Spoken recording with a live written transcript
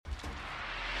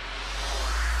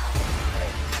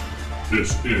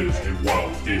This is a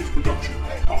Wild Games Production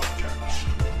podcast.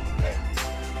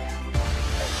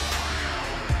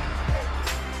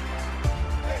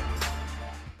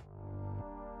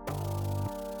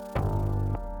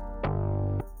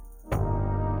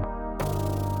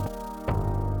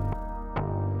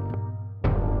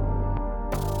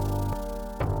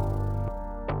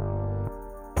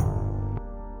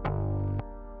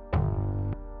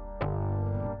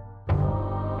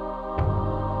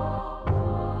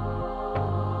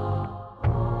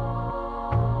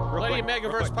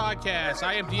 Megaverse podcast.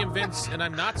 I am DM Vince, and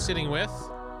I'm not sitting with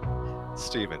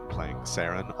Steven playing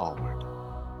Saren Allward.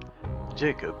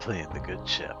 Jacob playing the good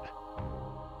chip.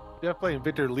 Jeff playing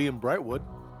Victor Liam Brightwood.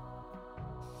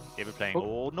 David playing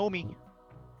Old Nomi.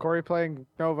 Corey playing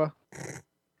Nova.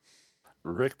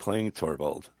 Rick playing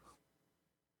Torvald.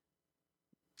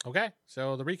 Okay,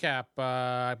 so the recap.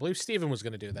 I believe Steven was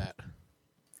going to do that.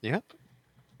 Yep.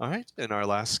 All right. In our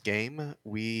last game,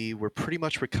 we were pretty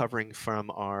much recovering from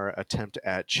our attempt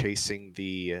at chasing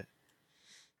the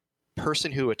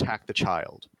person who attacked the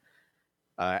child.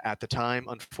 At the time,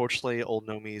 unfortunately, Old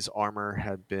Nomi's armor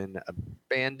had been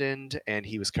abandoned and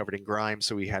he was covered in grime,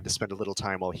 so we had to spend a little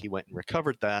time while he went and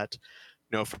recovered that.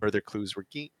 No further clues were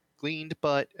gleaned,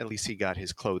 but at least he got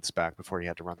his clothes back before he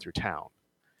had to run through town.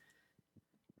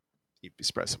 You'd be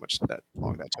surprised how much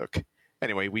long that took.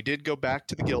 Anyway, we did go back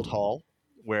to the guild hall,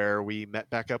 where we met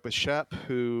back up with Shep,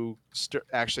 who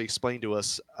actually explained to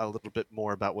us a little bit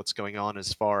more about what's going on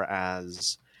as far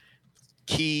as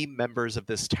key members of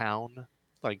this town,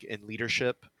 like in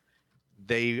leadership.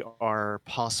 They are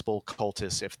possible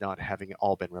cultists, if not having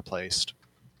all been replaced.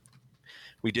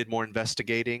 We did more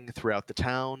investigating throughout the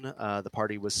town. The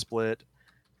party was split.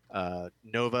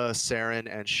 Nova,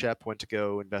 Saren, and Shep went to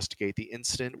go investigate the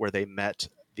incident where they met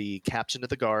the captain of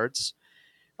the guards.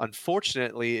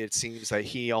 Unfortunately, it seems that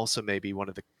he also may be one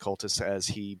of the cultists, as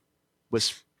he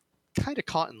was kind of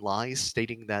caught in lies,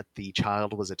 stating that the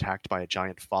child was attacked by a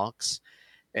giant fox,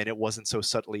 and it wasn't so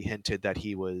subtly hinted that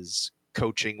he was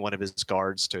coaching one of his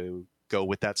guards to go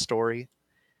with that story,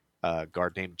 a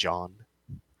guard named John.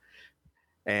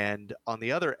 And on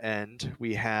the other end,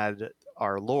 we had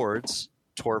our lords,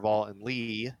 Torval and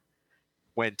Lee,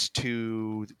 went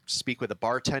to speak with a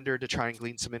bartender to try and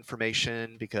glean some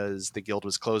information because the guild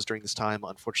was closed during this time.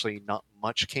 Unfortunately, not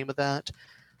much came of that.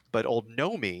 But Old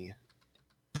Nomi,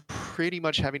 pretty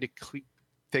much having to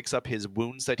fix up his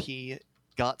wounds that he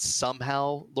got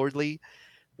somehow, Lord Lee,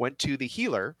 went to the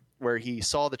healer where he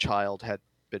saw the child had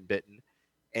been bitten.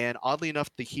 And oddly enough,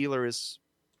 the healer is,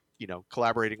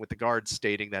 collaborating with the guards,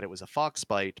 stating that it was a fox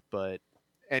bite, but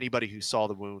anybody who saw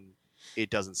the wound, it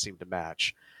doesn't seem to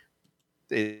match.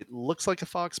 It looks like a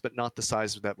fox, but not the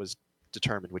size that was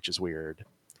determined, which is weird.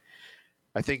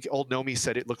 I think Old Nomi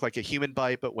said it looked like a human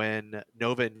bite, but when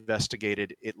Nova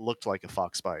investigated, it looked like a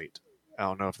fox bite. I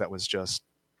don't know if that was just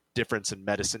difference in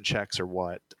medicine checks or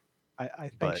what. I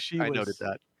think she was noted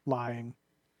that. lying.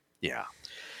 Yeah.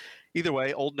 Either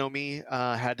way, Old Nomi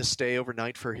had to stay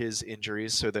overnight for his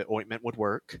injuries so the ointment would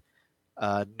work.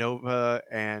 Nova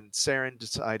and Saren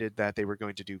decided that they were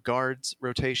going to do guards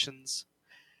rotations.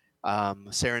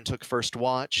 Saren took first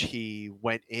watch. He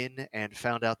went in and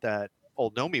found out that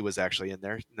Old Nomi was actually in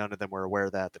there. None of them were aware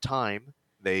of that at the time.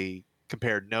 They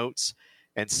compared notes,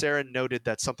 and Saren noted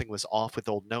that something was off with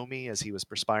Old Nomi as he was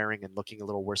perspiring and looking a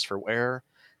little worse for wear.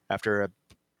 After a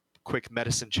quick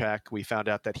medicine check, we found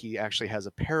out that he actually has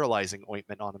a paralyzing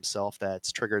ointment on himself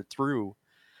that's triggered through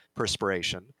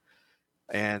perspiration,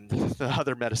 and the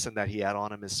other medicine that he had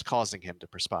on him is causing him to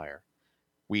perspire.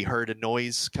 We heard a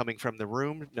noise coming from the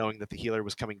room, knowing that the healer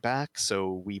was coming back,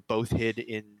 so we both hid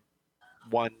in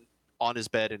one on his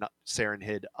bed and Saren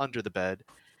hid under the bed.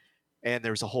 And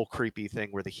there was a whole creepy thing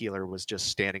where the healer was just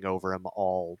standing over him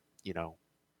all,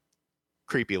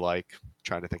 creepy-like.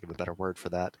 Trying to think of a better word for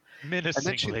that.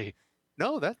 Menacingly.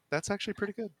 That's actually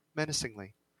pretty good.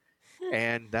 Menacingly.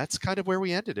 And that's kind of where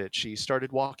we ended it. She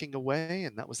started walking away,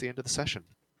 and that was the end of the session.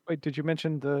 Wait, did you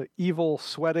mention the evil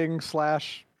sweating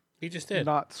 / He just did.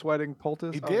 not sweating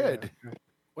poultice? He did. Yeah.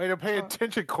 Way to pay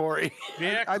attention, Corey.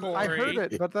 Yeah, Corey. I heard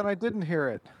it, but then I didn't hear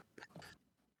it.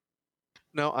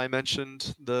 No, I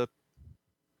mentioned the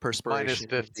perspiration.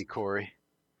 Minus 50, Corey.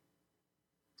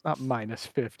 It's not minus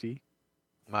 50.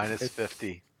 Minus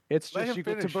 50. It's Let just him you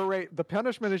get to finish. berate. The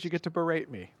punishment is you get to berate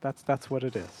me. That's what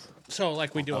it is. So,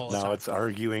 like we do all the Now time. it's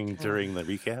arguing during the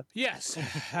recap. Yes,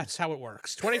 that's how it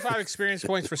works. 25 experience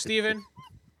points for Steven.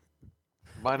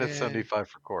 Minus Yeah. 75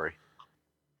 for Corey.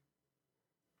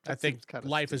 I think seems kinda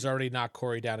life steep. has already knocked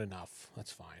Corey down enough.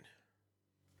 That's fine.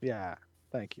 Yeah.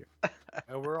 Thank you.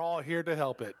 And we're all here to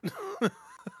help it.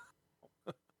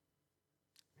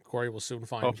 Corey will soon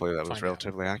find. Hopefully that was find out.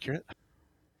 relatively accurate.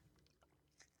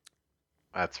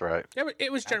 That's right. Yeah, but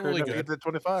it was generally Accurate enough to good. get to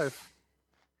 25.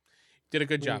 Did a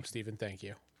good job, Stephen. Thank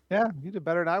you. Yeah, you did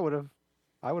better than I would have.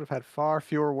 I would have had far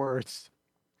fewer words.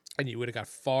 And you would have got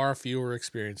far fewer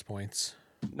experience points.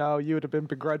 No, you would have been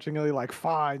begrudgingly like,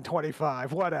 fine,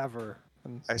 25, whatever.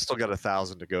 And, I still got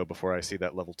 1,000 to go before I see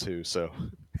that level 2, so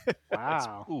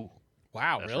wow. Ooh.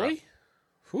 Wow, That's really?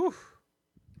 Whew.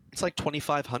 it's like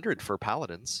 2,500 for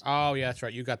paladins. Oh yeah, that's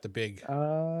right. You got the big.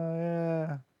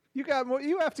 Yeah. You got more.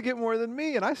 You have to get more than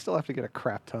me, and I still have to get a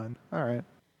crap ton. All right.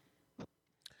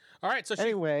 All right, so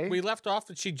Anyway. we left off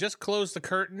that she just closed the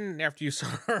curtain after you saw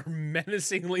her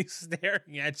menacingly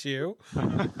staring at you.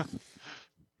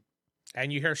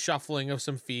 And you hear shuffling of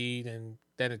some feet, and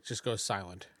then it just goes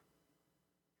silent.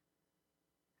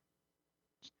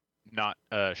 Not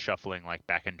shuffling like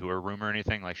back into her room or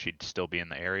anything. Like she'd still be in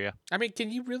the area. I mean,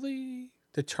 can you really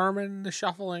determine the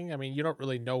shuffling? I mean, you don't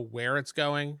really know where it's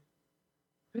going.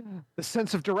 The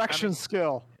sense of direction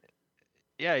skill.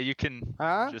 Yeah, you can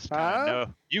Huh? just kind of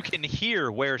know. You can hear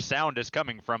where sound is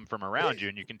coming from around you,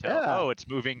 and you can tell. Yeah. Oh, it's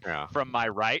moving Yeah. from my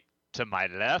right to my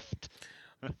left,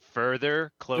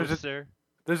 further, closer.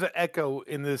 There's an echo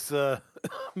in this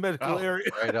medical Oh, area.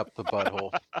 right up the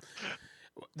butthole.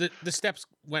 The steps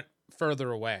went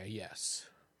further away. Yes.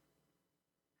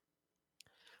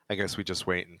 I guess we just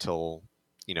wait until,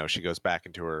 she goes back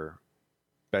into her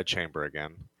bedchamber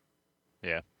again.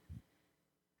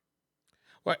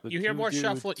 What The you hear two more dudes-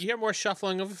 shuffling? You hear more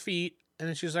shuffling of feet, and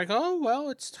then she's like, "Oh well,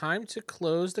 it's time to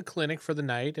close the clinic for the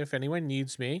night. If anyone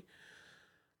needs me,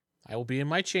 I will be in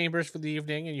my chambers for the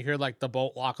evening." And you hear like the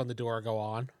bolt lock on the door go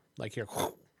on, like here.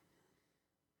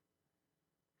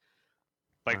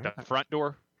 Like the front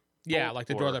door. Yeah, bolt like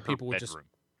the or door that her people would just bedroom?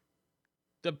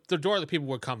 the door that people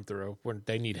would come through when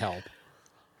they need help.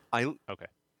 I Okay.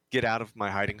 get out of my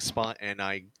hiding spot and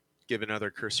I give another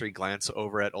cursory glance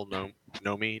over at old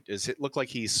Nomi. Does it look like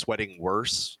he's sweating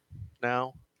worse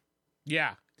now?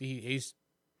 Yeah, he's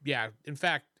yeah. In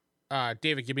fact,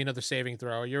 David, give me another saving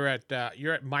throw. You're at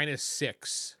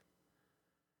 -6.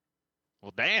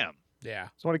 Well, damn. Yeah.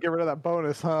 Just want to get rid of that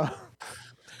bonus, huh?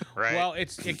 Right. Well,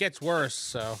 it gets worse.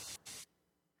 So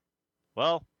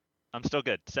Well, I'm still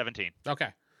good. 17.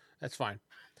 okay, that's fine.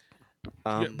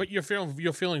 But you're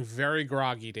feeling very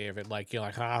groggy, David. Like you're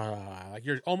like like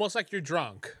you're almost like you're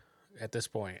drunk at this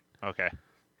point, Okay.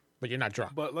 but you're not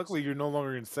drunk. But luckily, you're no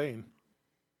longer insane.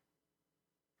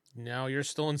 No, you're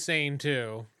still insane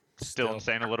too. Still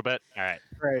insane a little bit. All right.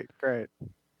 Great.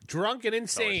 Drunk and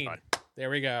It's always insane. There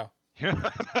we go. fun.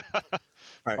 All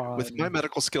right. With Fun. my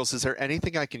medical skills, is there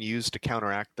anything I can use to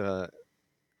counteract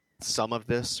some of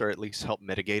this, or at least help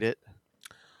mitigate it?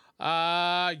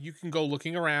 You can go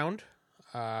looking around,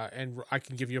 and I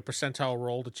can give you a percentile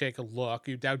roll to take a look.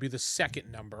 That would be the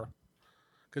second number,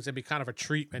 because it'd be kind of a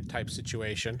treatment type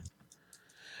situation.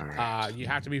 All right. You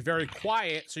have to be very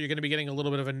quiet, so you're going to be getting a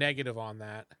little bit of a negative on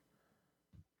that.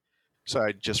 So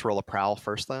I just roll a prowl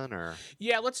first, then, or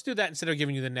Yeah, let's do that instead of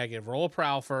giving you the negative. Roll a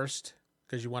prowl first,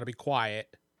 because you want to be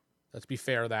quiet. Let's be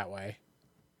fair that way.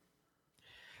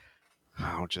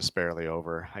 oh, just barely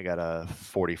over. I got a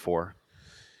 44.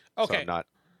 So Okay. I'm not.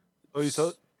 Oh, you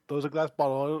throws a glass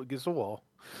bottle against the wall.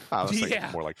 I was thinking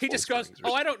Yeah. more like He full just goes, springs or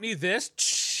 "Oh, I don't need this."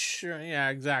 Yeah,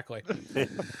 exactly.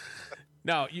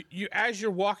 No, you as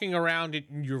you're walking around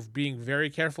and you're being very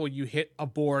careful, you hit a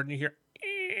board and you hear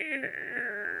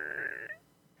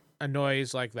a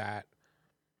noise like that.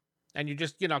 And you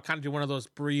just, kind of do one of those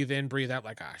breathe in, breathe out,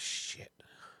 like, ah, shit.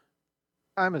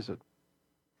 Time is it?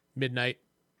 Midnight.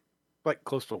 Like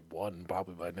close to 1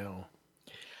 probably by now.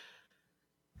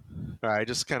 All right, I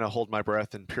just kind of hold my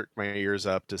breath and perk my ears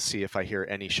up to see if I hear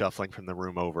any shuffling from the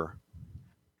room over.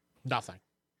 Nothing.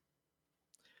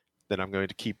 Then I'm going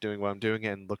to keep doing what I'm doing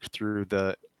and look through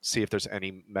see if there's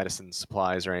any medicine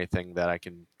supplies or anything that I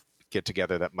can get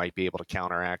together that might be able to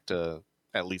counteract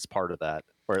at least part of that,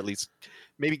 or at least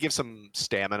maybe give some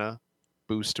stamina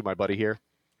boost to my buddy here.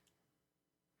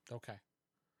 Okay.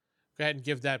 Go ahead and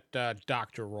give that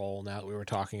doctor roll now that we were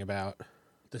talking about.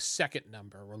 The second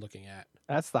number we're looking at.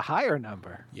 That's the higher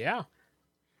number. Yeah.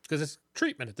 Because it's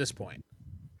treatment at this point.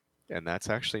 And that's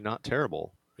actually not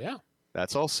terrible. Yeah.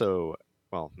 That's also,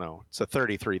 well, no, it's a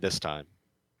 33 this time.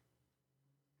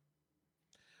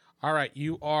 All right.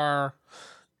 You are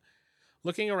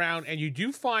looking around, and you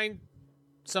do find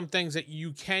some things that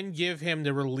you can give him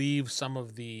to relieve some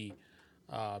of the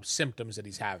symptoms that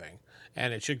he's having.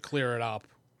 And it should clear it up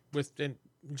within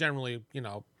generally,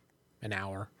 an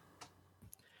hour.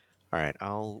 All right,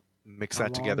 I'll mix How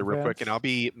that together long, real quick, Vince? and I'll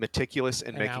be meticulous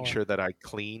in An making hour. sure that I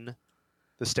clean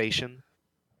the station.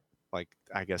 like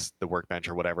I guess the workbench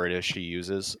or whatever it is she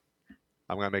uses.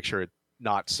 I'm gonna make sure it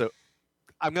not so.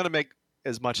 I'm gonna make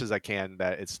as much as I can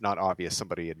that it's not obvious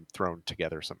somebody had thrown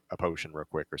together a potion real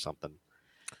quick or something.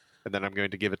 And then I'm going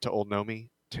to give it to old Nomi.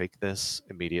 Take this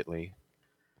immediately,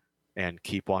 and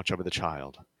keep watch over the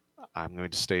child. I'm going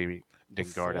to stay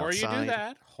in guard Before outside. you do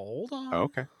that, hold on. Oh,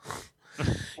 okay. I'm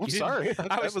You didn't- sorry. I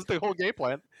That was- was the whole game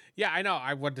plan. Yeah, I know.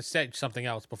 I wanted to say something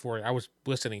else before I was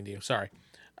listening to you. Sorry.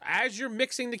 As you're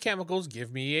mixing the chemicals,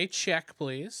 give me a check,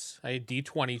 please. A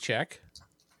D20 check.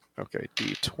 Okay,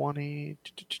 D20.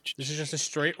 This is just a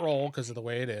straight roll because of the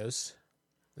way it is.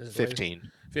 This is the way-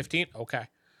 15. 15? Okay.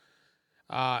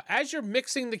 As you're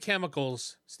mixing the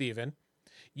chemicals, Stephen,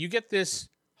 you get this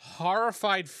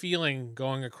horrified feeling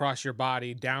going across your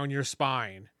body, down your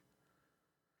spine.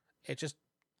 It just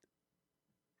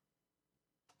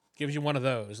gives you one of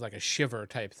those, like a shiver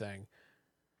type thing.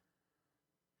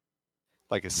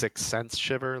 Like a Sixth Sense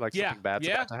shiver, like Yeah, something bad's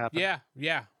yeah, about to happen.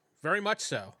 yeah. Very much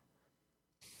so.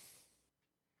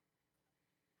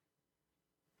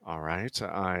 All right.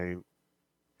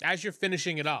 As you're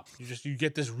finishing it up, you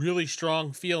get this really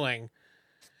strong feeling,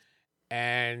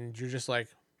 and you're just like,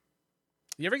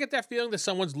 you ever get that feeling that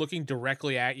someone's looking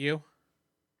directly at you?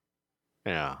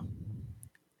 Yeah.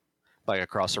 Like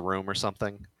across a room or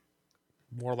something.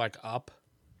 More like up.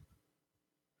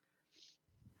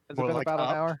 Has More it been like about up.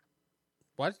 an hour?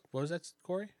 What was that,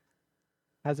 Corey?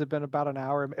 Has it been about an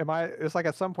hour? Am I? It's like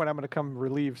at some point I'm going to come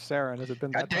relieve Sarah. Has it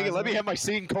been? God that dang it, time let me yet? have my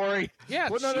scene, Corey. Yeah,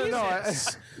 Well, no.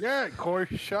 Jesus. Yeah, Corey,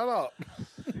 shut up.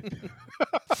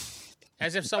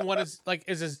 As if someone is like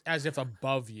as if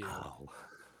above you. Oh.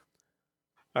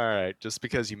 All right, just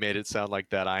because you made it sound like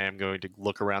that, I am going to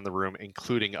look around the room,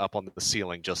 including up on the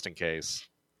ceiling, just in case.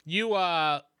 You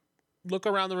look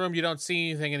around the room, you don't see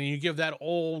anything, and then you give that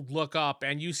old look up,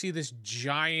 and you see this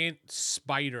giant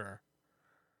spider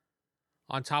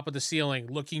on top of the ceiling,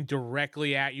 looking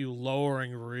directly at you,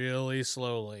 lowering really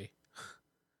slowly.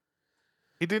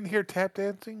 He didn't hear tap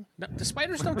dancing? No, the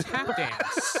spiders don't tap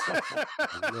dance.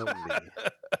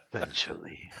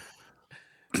 Eventually.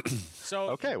 So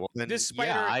Okay, well then, this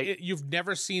spider, yeah, you've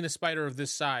never seen a spider of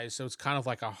this size, so it's kind of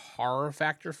like a horror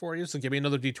factor for you. So give me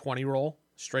another D20 roll,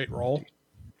 straight roll.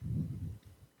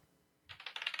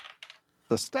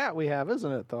 The stat we have,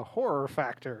 isn't it? The horror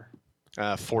factor.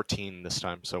 14 this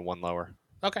time, so one lower.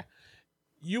 Okay.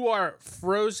 You are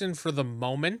frozen for the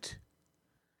moment.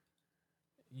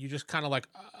 You just kind of like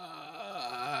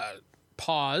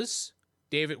pause.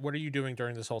 David, what are you doing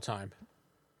during this whole time?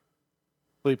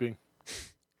 Sleeping.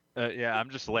 Yeah, I'm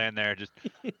just laying there, just.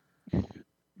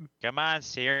 Come on,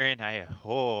 Siren.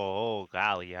 Oh,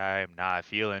 golly, I'm not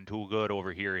feeling too good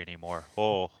over here anymore.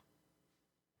 Oh,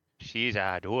 she's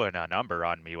doing a number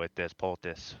on me with this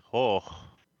poultice. Oh,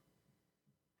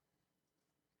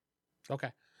 Okay.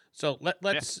 So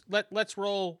let's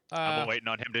roll. I'm waiting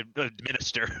on him to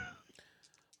administer.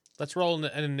 Let's roll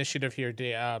an initiative here,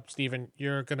 Steven.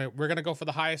 We're gonna go for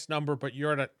the highest number, but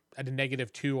you're at a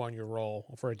 -2 on your roll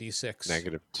for a D6.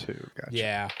 -2, gotcha.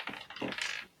 Yeah.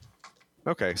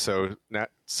 Okay, so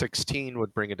nat 16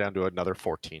 would bring it down to another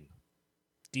 14.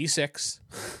 D6.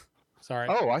 Sorry.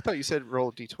 Oh, I thought you said roll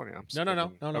a D20. I'm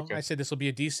No. Okay. I said this will be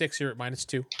a D6. You're at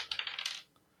 -2.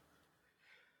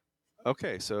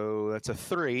 Okay, so that's a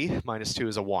 3. -2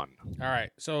 is a 1. All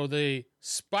right. So the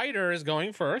spider is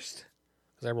going first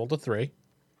because I rolled a 3.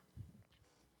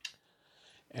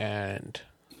 And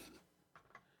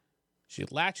she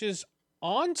latches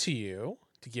onto you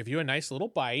to give you a nice little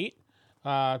bite.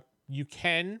 You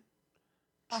can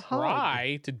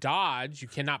try to dodge. You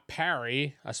cannot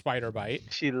parry a spider bite,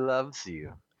 She loves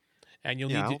you. and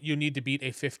Yeah. you need to beat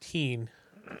a 15,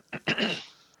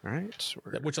 All right.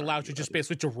 which allows you just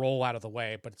basically to roll out of the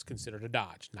way, but it's considered a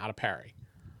dodge, not a parry.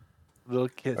 Little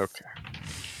kiss.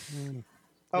 Okay.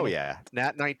 Oh, yeah.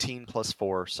 Nat 19 plus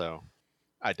 4, so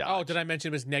I dodged. Oh, did I mention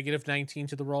it was -19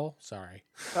 to the roll? Sorry.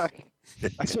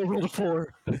 I still rolled a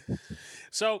 4.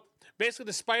 So basically,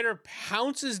 the spider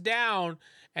pounces down,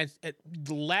 and at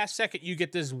the last second, you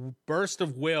get this burst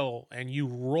of will, and you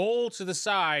roll to the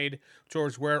side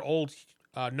towards where old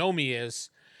Nomi is,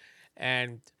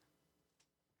 and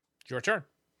it's your turn.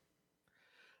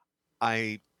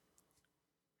 I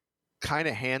kind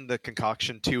of hand the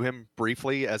concoction to him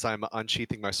briefly as I'm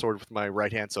unsheathing my sword with my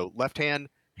right hand. So left hand,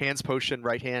 hands potion,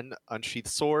 right hand, unsheath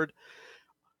sword.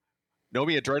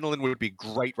 Nomi adrenaline would be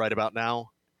great right about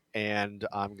now, and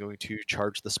I'm going to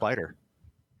charge the spider.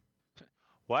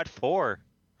 What for?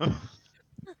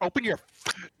 Open your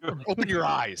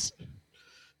eyes.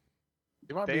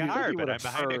 You might They be- are, you but I'm would've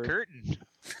behind a heard. curtain.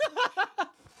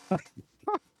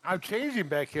 I'm changing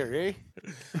back here, eh?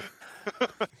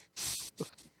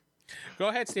 Go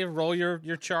ahead, Steve. Roll your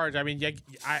charge. I mean,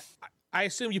 I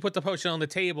assume you put the potion on the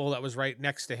table that was right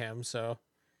next to him. So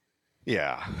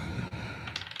Yeah.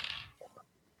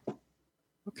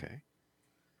 Okay.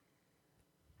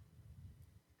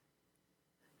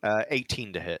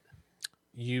 18 to hit.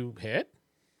 you hit.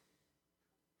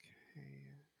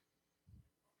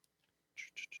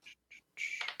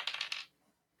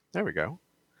 There we go.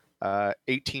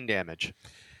 18 damage.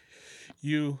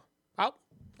 I'll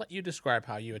let you describe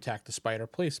how you attack the spider,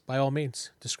 please. By all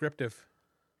means, descriptive.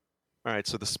 All right,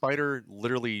 so the spider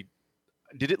literally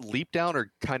did it leap down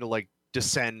or kind of like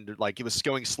descend? Like it was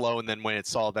going slow, and then when it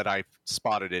saw that I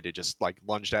spotted it, it just like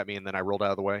lunged at me, and then I rolled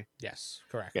out of the way. Yes,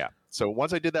 correct. Yeah. So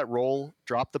once I did that roll,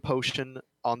 dropped the potion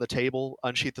on the table,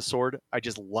 unsheath the sword, I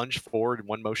just lunge forward in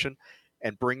one motion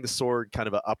and bring the sword kind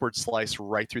of an upward slice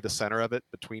right through the center of it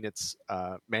between its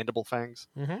mandible fangs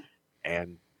Mhm.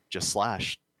 and just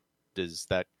slash. Does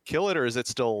that kill it, or is it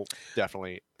still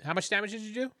definitely How much damage did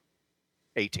you do?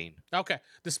 18? Okay.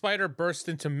 The spider burst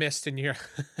into mist and you're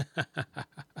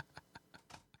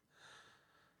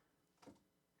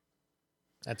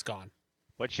That's gone.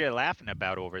 What you laughing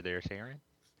about over there, Saren?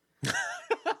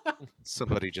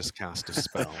 Somebody just cast a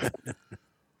spell.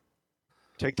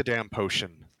 Take the damn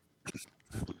potion.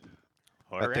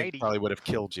 That thing Alrighty. probably would have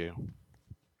killed you.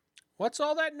 What's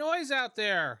all that noise out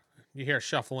there? You hear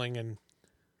shuffling and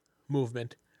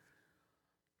movement.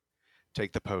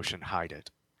 Take the potion, hide it.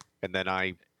 And then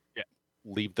I Yeah.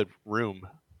 leave the room.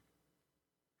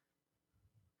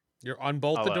 You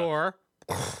unbolt the I'll, door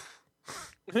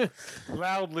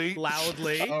Loudly.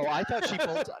 loudly. Oh, I thought she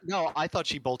bolted. No, I thought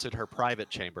she bolted her private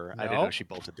chamber. I didn't No. know she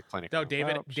bolted the clinic. No, room.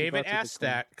 David. Oh, she David bolted the asked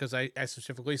clinic. that because I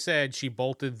specifically said she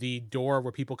bolted the door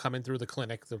where people come in through the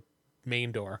clinic, the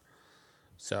main door.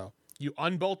 So you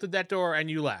unbolted that door and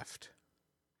you left.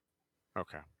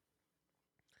 Okay.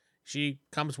 She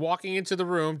comes walking into the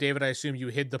room. David, I assume you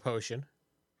hid the potion.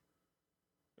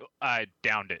 I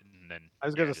downed it and then. I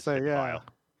was gonna just say, hit the yeah. vial.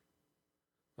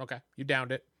 Okay, you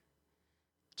downed it.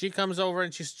 She comes over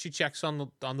and she checks on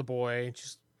the boy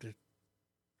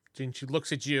and she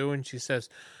looks at you and she says,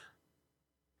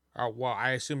 "Oh, well,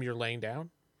 I assume you're laying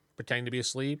down, pretending to be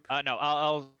asleep." No,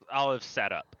 I'll have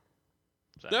set up.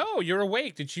 So, No, you're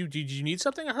awake. Did you need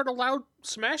something? I heard a loud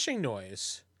smashing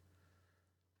noise.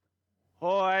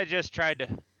 Oh, I just tried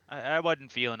to. I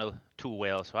wasn't feeling too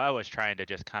well, so I was trying to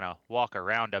just kind of walk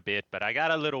around a bit, but I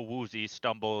got a little woozy,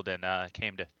 stumbled, and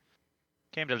came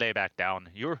to lay back down.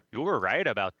 You were right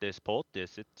about this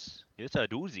poultice. It's a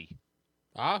doozy.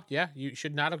 Ah, yeah, you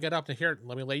should not have got up to here.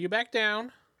 Let me lay you back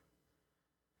down.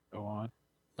 Go on.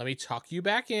 Let me tuck you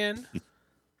back in.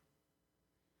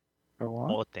 Go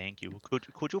on. Oh, thank you.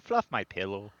 Could you fluff my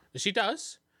pillow? She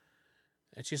does.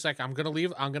 And she's like, I'm going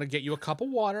to get you a cup of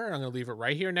water, and I'm going to leave it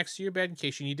right here next to your bed in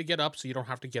case you need to get up so you don't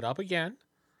have to get up again.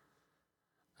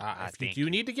 If you thank do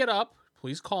need to get up,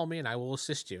 please call me and I will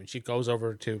assist you. And she goes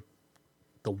over to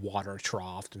the water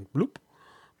trough and bloop,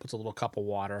 puts a little cup of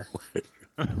water.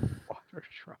 Water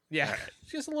trough. Yeah,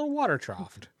 she has a little water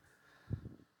trough.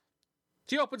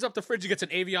 She opens up the fridge and gets an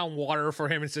Avion water for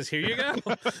him and says, "Here you go."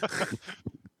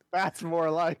 That's more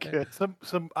like it.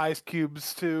 Some ice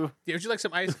cubes too. Yeah, would you like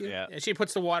some ice cream? Yeah. And she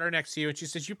puts the water next to you and she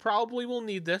says, "You probably will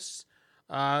need this.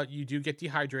 You do get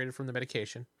dehydrated from the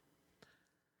medication."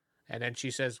 And then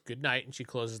she says, "Good night," and she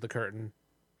closes the curtain.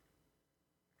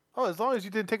 Oh, as long as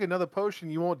you didn't take another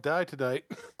potion, you won't die tonight.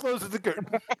 Closes the curtain.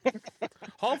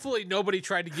 Hopefully, nobody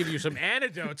tried to give you some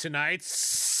antidote tonight.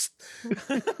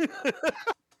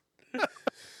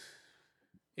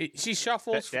 She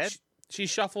shuffles. That- She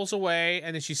shuffles away,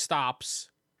 and then she stops.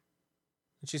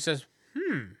 And she says,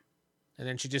 "Hmm," and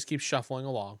then she just keeps shuffling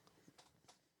along.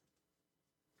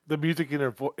 The music in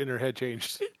her head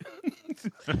changed.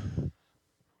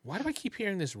 Why do I keep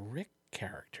hearing this Rick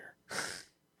character?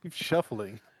 Keep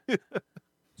shuffling.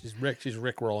 She's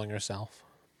Rick rolling herself.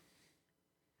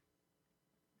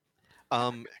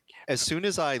 As soon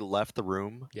as I left the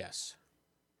room, Yes.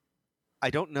 I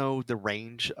don't know the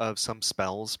range of some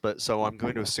spells, but so I'm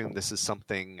going to assume this is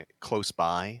something close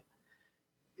by.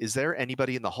 Is there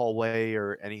anybody in the hallway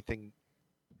or anything?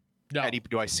 No.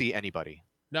 Do I see anybody?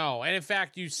 No, and in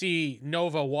fact, you see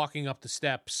Nova walking up the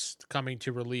steps, coming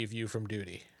to relieve you from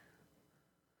duty.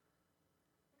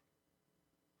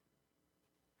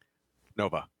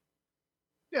 Nova,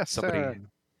 Yes, Somebody-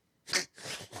 Saren.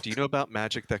 do you know about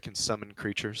magic that can summon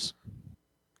creatures?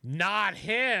 Not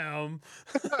him.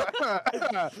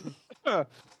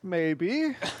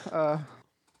 Maybe.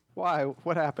 Why?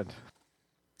 What happened?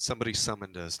 Somebody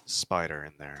summoned a spider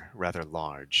in there, rather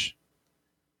large.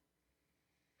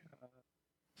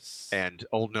 And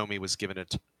old Nomi was given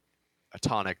it a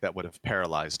tonic that would have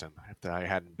paralyzed him. If I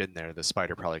hadn't been there, the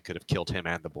spider probably could have killed him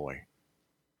and the boy.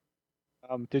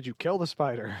 Did you kill the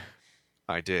spider?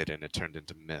 I did, and it turned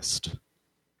into mist.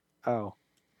 Oh.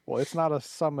 Well, it's not a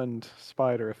summoned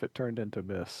spider if it turned into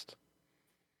mist.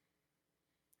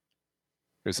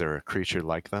 Is there a creature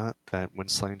like that when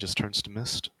slain just turns to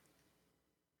mist?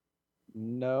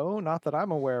 No, not that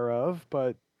I'm aware of,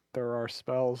 but there are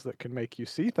spells that can make you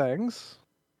see things.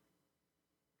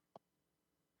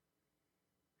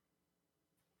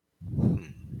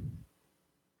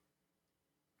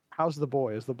 How's the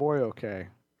boy? Is the boy okay?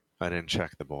 I didn't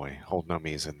check the boy. Old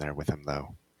Nomi's in there with him,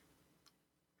 though.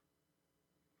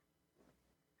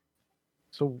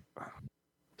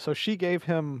 So she gave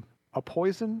him a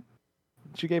poison?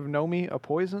 She gave Nomi a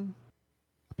poison?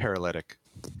 A paralytic.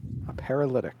 A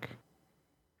paralytic.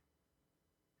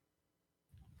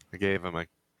 I gave him an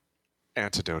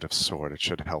antidote of sort. It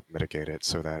should help mitigate it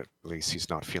so that at least he's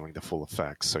not feeling the full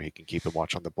effects, so he can keep a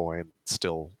watch on the boy and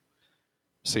still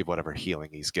see whatever healing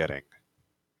he's getting.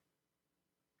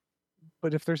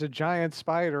 But if there's a giant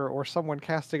spider or someone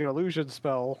casting an illusion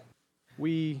spell,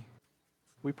 we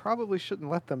probably shouldn't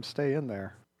let them stay in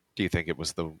there. Do you think it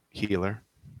was the healer?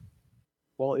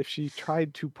 Well, if she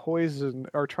tried to poison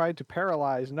or tried to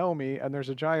paralyze Nomi and there's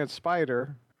a giant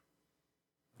spider,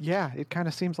 yeah, it kind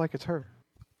of seems like it's her.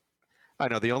 I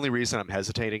know. The only reason I'm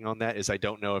hesitating on that is I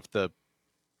don't know if the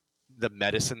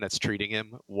medicine that's treating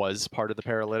him was part of the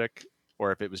paralytic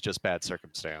or if it was just bad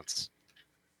circumstance.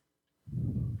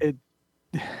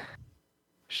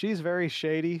 She's very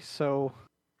shady, so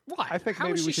What? I think How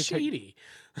maybe is we she should take- shady?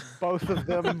 both of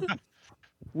them.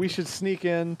 We should sneak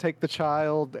in, take the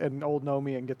child and old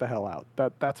Nomi, and get the hell out.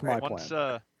 That's my Once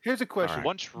plan. Here's a question. Alright.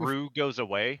 once Rue goes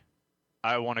away,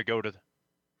 I want to go to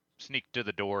sneak to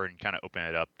the door and kind of open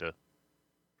it up to.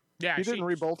 Yeah, He didn't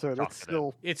rebolt it. talk It's to them.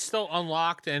 still It's still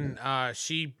unlocked, and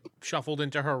she shuffled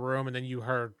into her room, and then you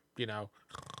heard,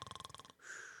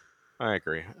 I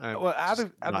agree. I'm Well, out just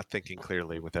of- out of- not thinking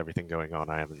clearly with everything going on.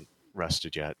 I haven't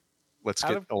rested yet. Let's Out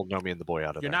get of- old Nomi and the boy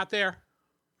out of you're there. not there.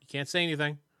 You can't say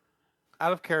anything.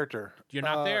 Out of character. You're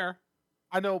not there.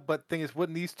 I know, but thing is,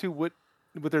 wouldn't these two, with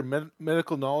their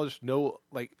medical knowledge, know,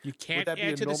 like, You can't that be a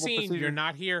add to the normal scene. procedure? You're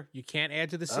not here. You can't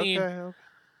add to the scene. okay.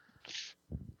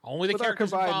 Only the With our characters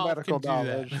combined involved medical can do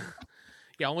knowledge. that.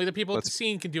 Yeah, only the people at the Let's-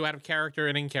 scene can do out of character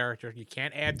and in character. You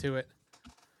can't add to it.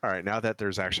 All right, now that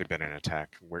there's actually been an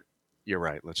attack, you're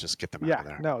right. Let's just get them out yeah. of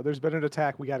there. No, there's been an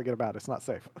attack. We got to get him out. It's not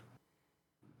safe.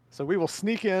 So we will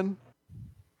sneak in.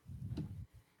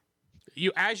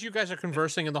 As you guys are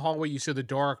conversing in the hallway, you see the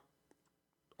door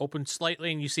open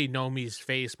slightly, and you see Nomi's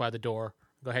face by the door.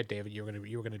 Go ahead, David. You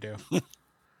were gonna do.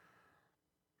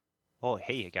 Oh,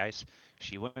 hey, you guys.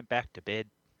 She went back to bed.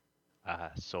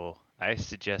 So I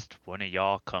suggest one of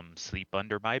y'all come sleep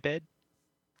under my bed.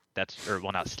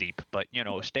 Well, not sleep, but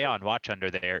stay on watch under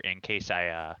there in case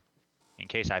I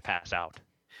pass out.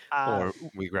 Or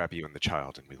we grab you and the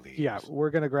child and we leave. Yeah, we're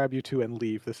going to grab you two and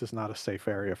leave. This is not a safe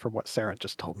area from what Sarah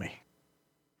just told me.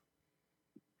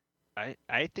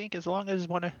 I think as long as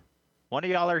one of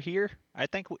y'all are here, I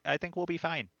think we'll be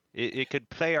fine. It could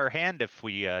play our hand if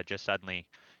we just suddenly,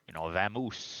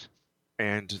 vamoose.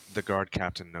 And the guard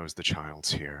captain knows the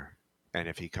child's here. And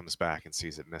if he comes back and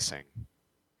sees it missing,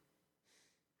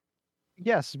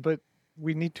 Yes, but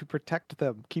we need to protect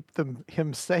them, keep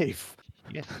him safe.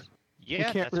 Yes. Yeah,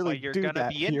 can't that's why really you're do gonna that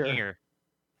be in here. here.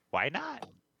 Why not?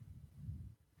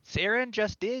 Saren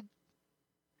just did.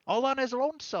 All on his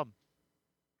lonesome.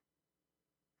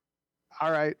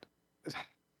 All right.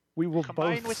 We will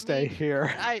Combine both with stay me.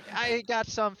 here. I got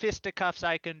some fisticuffs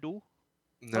I can do.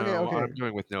 no, Okay. I'm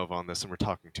going with Nova on this, and we're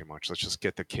talking too much. Let's just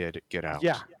get the kid, get out.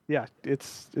 Yeah,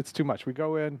 it's too much. We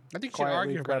go in. I think you should quietly,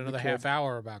 argue for grab another the half kid.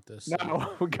 hour about this.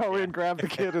 No, we go in, grab the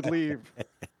kid, and leave.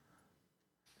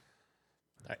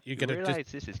 You You gotta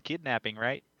realize this is kidnapping,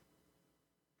 right?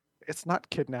 It's not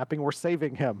kidnapping. We're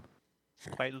saving him.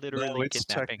 Quite No, literally it's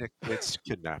kidnapping. it's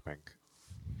kidnapping.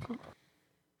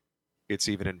 It's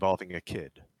even involving a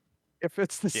kid. If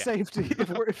it's the Yeah. safety,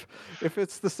 if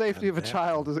it's the safety of a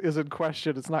child is in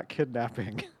question, it's not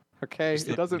kidnapping. Okay,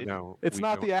 it doesn't. No, It's we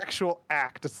not know- the actual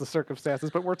act; it's the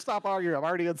circumstances. But stop arguing. I'm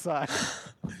already inside.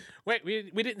 Wait, we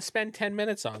didn't spend 10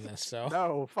 minutes on this, so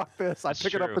No, fuck this. I'm That's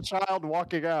picking up true. the child, and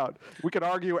walking out. We can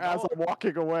argue as I'm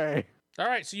walking away. all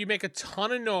right. So you make a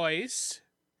ton of noise.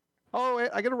 Oh, wait,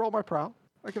 I gotta roll my prowl.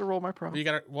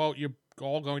 You're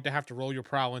all going to have to roll your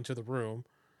prowl into the room.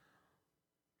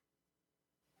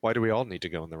 Why do we all need to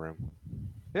go in the room?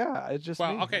 Yeah, it's just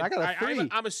Well, me. okay. I got a 3.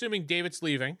 I'm assuming David's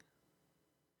leaving.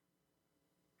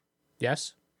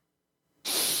 Yes.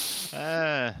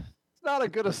 Uh, It's not a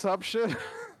good assumption.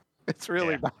 It's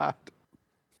really not.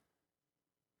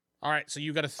 All right, so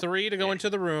you got a 3 to go into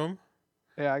the room.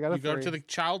 Yeah, I got a You go 3. to the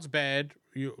child's bed.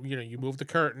 You move the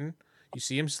curtain. You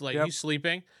see him Yep. he's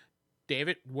sleeping.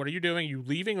 David, what are you doing? You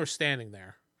leaving or standing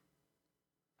there?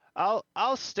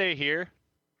 I'll stay here,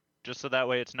 just so that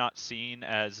way it's not seen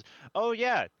as, oh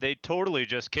yeah, they totally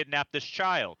just kidnapped this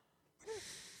child.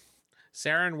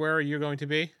 Saren, where are you going to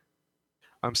be?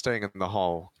 I'm staying in the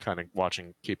hall, kind of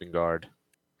watching, keeping guard.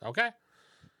 Okay.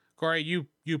 Corey,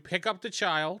 you pick up the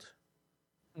child.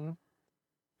 Mhm.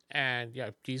 And yeah,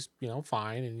 he's,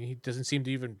 fine. And he doesn't seem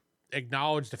to even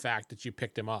acknowledge the fact that you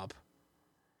picked him up.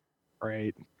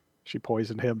 Right. She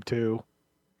poisoned him too.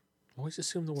 Always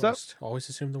assume the So- worst. Always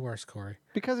assume the worst, Corey.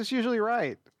 Because it's usually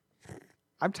right.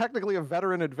 I'm technically a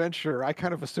veteran adventurer. I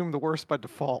kind of assume the worst by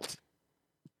default.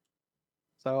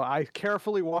 So I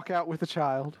carefully walk out with the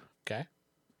child. Okay.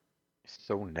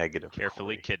 So negative.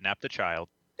 Carefully Corey. kidnap the child.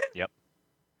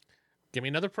 Give me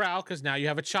another prowl, because now you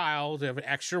have a child. You have an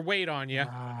extra weight on you.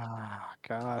 Ah,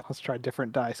 God. Let's try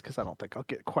different dice because I don't think I'll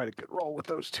get quite a good roll with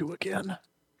those two again.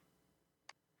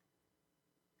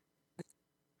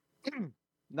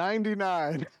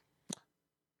 99.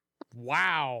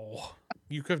 Wow.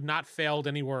 You could have not failed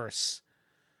any worse.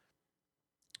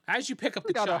 As you pick up I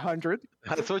the got child. 100.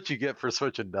 That's what you get for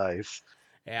switching dice.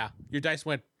 Yeah, your dice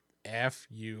went F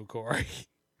you, Corey.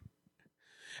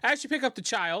 As you pick up the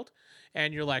child,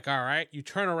 and you're like, all right, you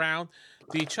turn around,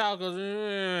 the child goes,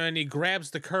 and he grabs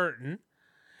the curtain,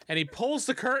 and he pulls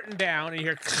the curtain down, and you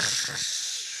hear,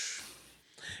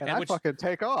 And And I which- fucking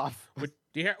take off. you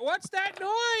hear, what's that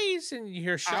noise? And you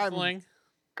hear shuffling.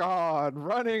 God,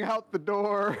 running out the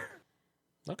door.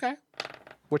 Okay.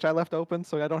 Which I left open,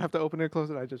 so I don't have to open it and close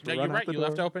it. I just No, run you're out right. the You door.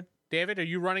 left open. David, are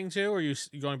you running too, or are you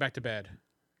going back to bed?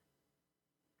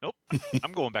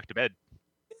 I'm going back to bed.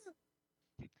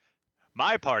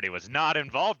 My party was not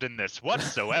involved in this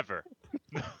whatsoever.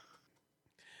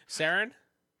 Saren?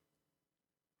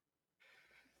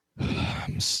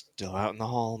 I'm still out in the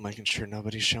hall, making sure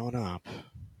nobody's showing up.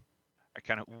 I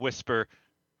kind of whisper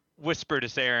to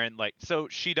Saren, like, so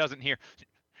she doesn't hear.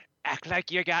 Act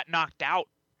like you got knocked out.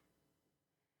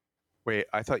 Wait,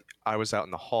 I thought I was out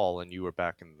in the hall and you were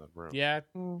back in the room. Yeah.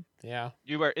 Mm. Yeah.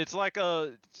 You were. It's like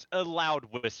a loud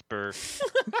whisper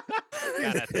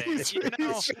kind of thing. He's, You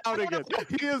know? he's shouting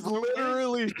it. He is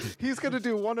literally, he's going to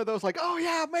do one of those like, oh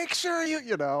yeah, make sure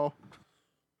you know.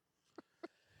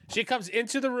 She comes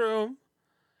into the room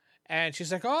and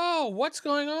she's like, oh, what's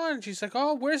going on? She's like,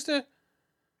 oh, where's the...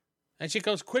 And she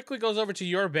quickly goes over to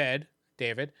your bed,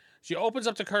 David. She opens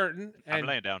up the curtain I'm and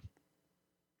laying down.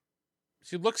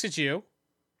 she looks at you.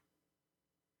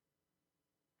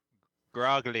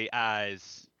 Groggly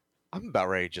eyes. I'm about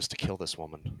ready just to kill this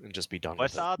woman and just be done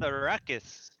What's with it. all the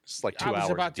ruckus? It's like 2 I was hours.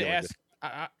 about of to dealing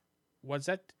ask... what's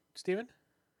that, Steven?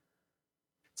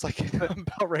 It's like I'm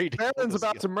about ready to kill Aaron's this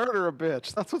about to murder a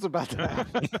bitch. That's what's about to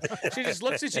happen. She just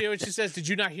looks at you and she says, did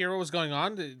you not hear what was going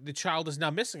on? The child is now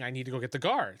missing. I need to go get the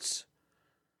guards.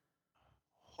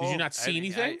 Did you not see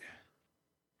anything?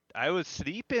 I was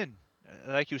sleeping.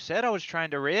 Like you said, I was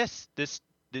trying to rest. This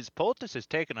poultice is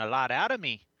taking a lot out of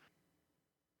me.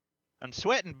 I'm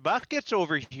sweating buckets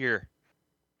over here.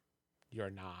 You're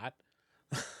not.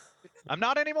 I'm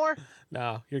not anymore.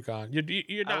 No, you're gone. You're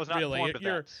I not was not really. informed of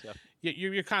You're, that, so-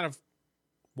 you're kind of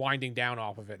winding down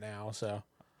off of it now. So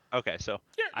Okay, so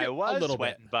I a was little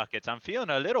sweating bit. buckets. I'm feeling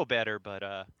a little better, but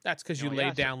That's because you No, laid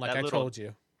yeah, down like that I little- told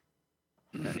you.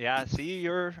 yeah. See,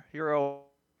 you're a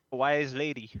wise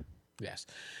lady. Yes.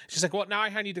 She's like, well, now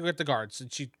I need to get the guards.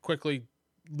 And she quickly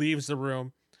leaves the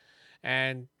room.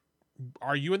 And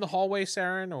are you in the hallway,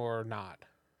 Saren, or not?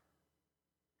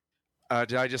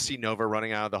 Did I just see Nova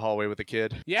running out of the hallway with a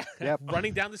kid? Yeah. Yep.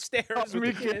 Running down the stairs That's with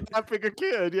me the kid. kidnapping a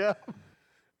kid, yeah.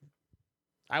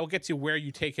 I will get to where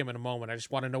you take him in a moment. I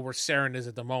just want to know where Saren is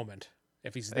at the moment.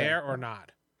 If he's there or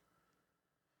not.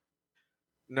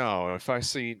 No, if I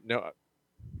see no,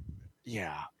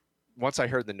 yeah. Once I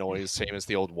heard the noise, same as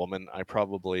the old woman, I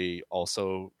probably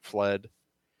also fled,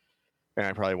 and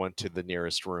I probably went to the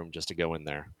nearest room just to go in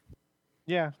there.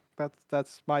 Yeah,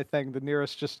 that's my thing. The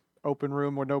nearest just open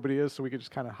room where nobody is, so we could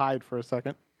just kind of hide for a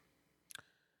second.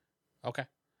 Okay.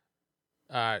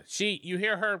 You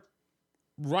hear her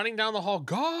running down the hall,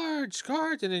 guards,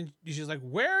 and then she's like,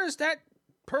 where is that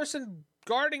person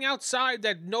guarding outside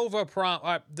that Nova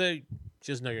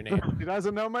she doesn't know your name. He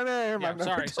doesn't know my name. Yeah, I've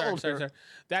never sorry. told her.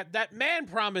 That man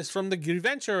promised from the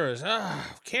adventurers.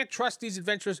 Can't trust these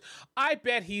adventurers. I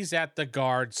bet he's at the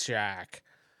guard shack.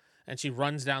 And she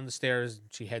runs down the stairs. And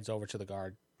she heads over to the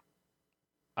guard.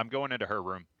 I'm going into her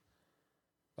room.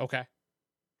 Okay.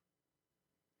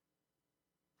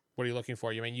 What are you looking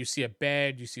for? You see a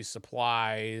bed, you see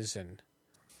supplies and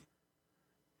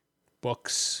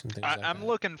books and things like that. I'm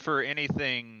looking for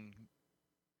anything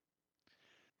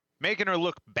making her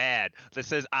look bad that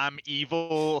says "I'm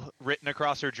evil" written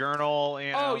across her journal.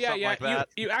 You know, Oh yeah, something yeah. like that.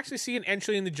 You actually see an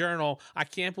entry in the journal. I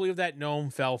can't believe that gnome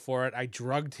fell for it. I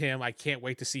drugged him. I can't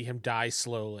wait to see him die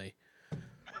slowly.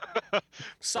 From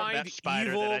Signed that spider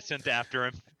evil. that I sent after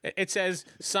him. It says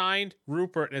signed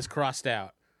Rupert and it's crossed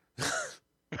out.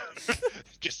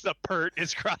 Just the pert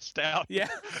is crossed out. Yeah.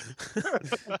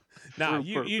 Now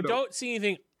Rupert, you no. don't see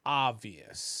anything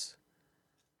obvious.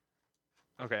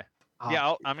 Okay. Ah.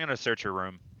 Yeah, I'm gonna search her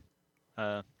room.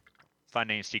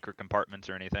 Find any secret compartments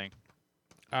or anything.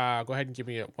 Go ahead and give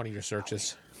me one of your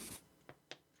searches.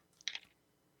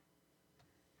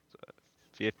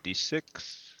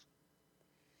 56.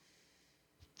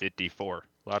 54.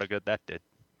 A lot of good that did.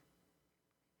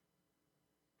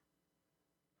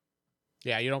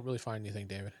 Yeah, you don't really find anything,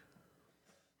 David.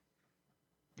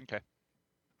 Okay.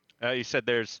 You said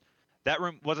there's that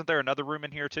room. Wasn't there another room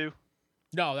in here too?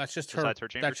 No, that's just her. Besides her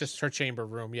That's chambers? just her chamber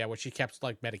room. Yeah, where she kept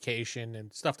like medication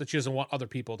and stuff that she doesn't want other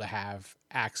people to have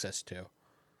access to,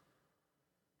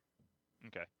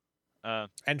 Okay.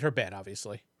 and her bed,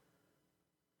 obviously.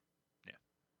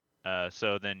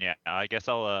 So then, yeah, I guess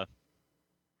I'll.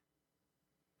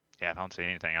 Yeah, if I don't see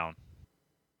anything, I'll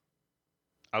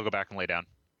go back and lay down.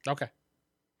 Okay.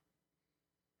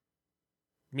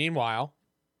 Meanwhile,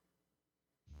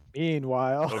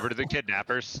 Over to the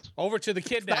kidnappers. over to the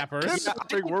kidnappers.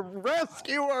 We're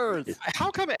rescuers. How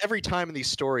come every time in these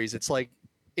stories it's like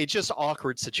it's just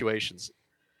awkward situations?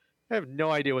 I have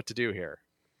no idea what to do here.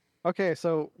 Okay,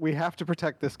 so we have to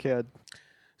protect this kid.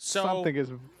 So Something is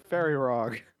very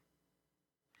wrong.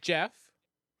 Jeff,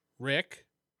 Rick,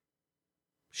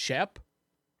 Shep,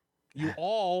 you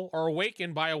all are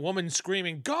awakened by a woman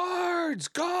screaming, "Guards!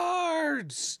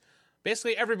 Guards!"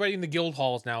 Basically, everybody in the guild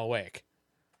hall is now awake.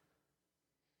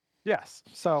 Yes.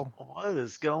 So What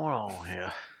is going on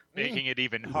here? Making it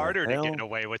even harder to hell? get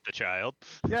away with the child.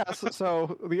 yes.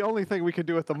 So the only thing we can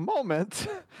do at the moment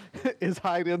is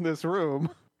hide in this room.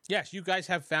 Yes, you guys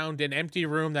have found an empty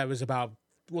room that was about,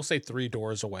 we'll say, 3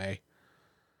 doors away.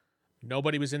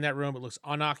 Nobody was in that room. It looks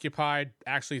unoccupied.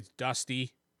 Actually, it's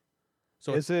dusty.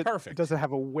 So Is it's it perfect. Does it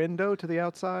have a window to the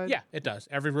outside? Yeah, it does.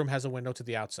 Every room has a window to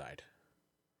the outside.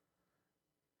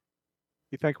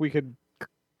 You think we could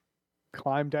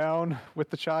climb down with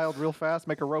the child real fast,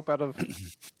 make a rope out of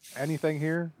anything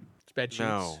here? It's bed sheets.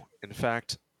 No, in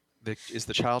fact, is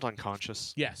the child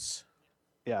unconscious? Yes.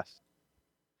 Yes.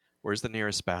 Where's the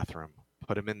nearest bathroom?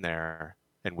 Put him in there,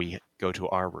 and we go to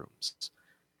our rooms.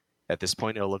 At this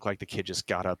point, it'll look like the kid just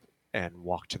got up and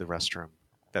walked to the restroom.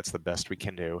 That's the best we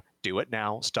can do. Do it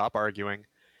now. Stop arguing.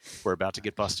 We're about to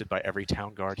get busted by every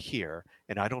town guard here,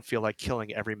 and I don't feel like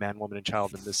killing every man, woman, and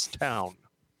child in this town.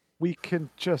 We can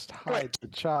just hide the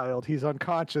child. He's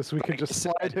unconscious. We can just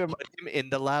slide him. Put him in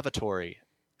the lavatory.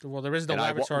 Well, there is no And I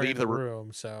won't lavatory in leave the the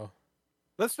room, so.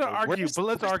 Let's not argue, Where's- but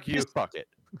let's where's the argue. piss bucket?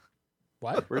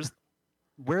 What?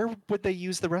 Where would they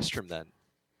use the restroom then?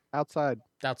 Outside.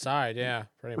 Outside, yeah,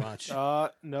 pretty much.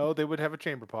 No, they would have a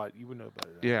chamber pot. You would know about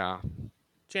it. Yeah.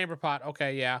 Chamber pot,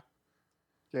 okay, yeah.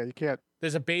 Yeah, you can't.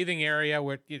 There's a bathing area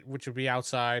which would be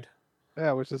outside.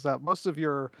 Yeah, which is that most of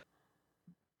your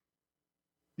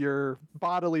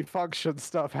bodily function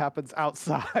stuff happens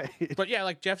outside. But yeah,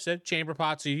 like Jeff said, chamber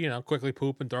pot, so you quickly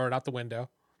poop and throw it out the window.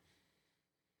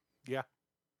 Yeah.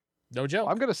 No joke.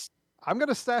 I'm gonna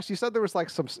stash. You said there was like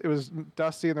some. It was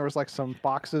dusty and there was like some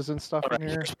boxes and stuff All right, in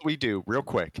here. here's what we do, real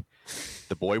quick.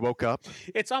 The boy woke up.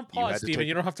 It's on You had pause, to Steven. take-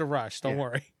 You don't have to rush. Don't Yeah.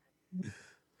 worry.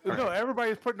 No,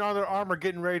 everybody's putting on their armor,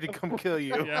 getting ready to come kill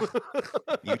you. Yeah.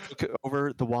 You took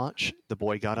over the watch. The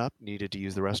boy got up, needed to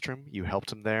use the restroom. You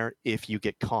helped him there. If you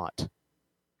get caught,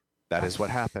 that is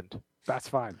what happened. That's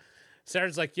fine.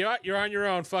 Sarah's like, you're on your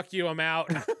own. Fuck you. I'm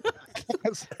out.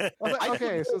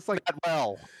 Okay, so it's like That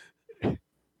well.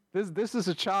 this is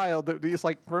a child that it's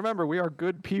like. Remember, we are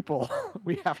good people.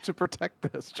 We have to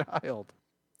protect this child.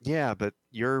 Yeah, but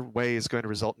your way is going to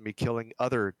result in me killing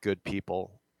other good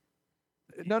people.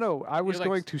 No. I was like-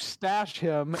 going to stash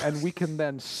him, and we can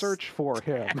then search for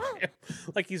him.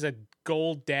 Like he's a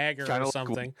gold dagger Kind or of like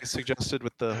what something. you suggested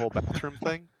with the whole bathroom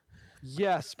thing.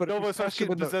 Yes, but No one's especially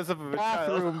getting in the possessive of a child.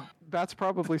 bathroom, that's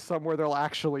probably somewhere they'll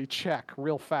actually check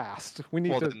real fast. We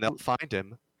need Well, to. then they'll find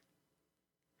him.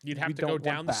 You'd have We to go don't want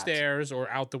down the that. stairs or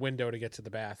out the window to get to the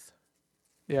bath.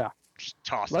 Yeah, Just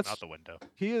toss Let's- him out the window.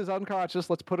 he is unconscious.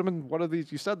 Let's put him in one of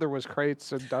these. You said there was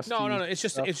crates and dusty. No. It's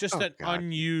just stuff. it's just Oh, an God.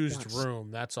 unused Yes.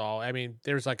 room. That's all. I mean,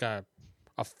 there's like a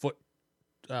foot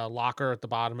locker at the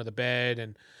bottom of the bed,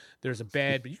 and there's a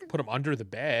bed, but you can put him under the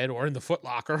bed or in the foot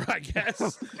locker, I guess. I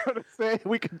was gonna say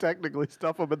we can technically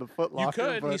stuff him in the foot You locker.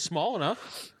 could. but- He's small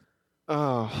enough.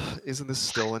 Oh, isn't this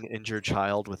still an injured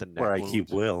child with a neck Where I wound? keep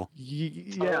Will.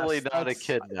 Totally yes, not a that's-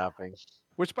 kidnapping.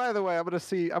 Which, by the way, I'm gonna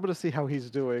see how he's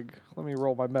doing. Let me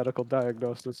roll my medical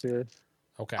diagnosis here.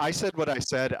 Okay. I said what I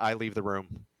said. I leave the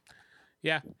room.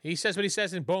 Yeah, he says what he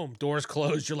says, and boom, doors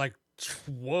closed. You're like,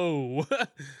 whoa.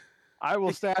 I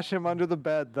will stash him under the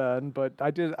bed then, but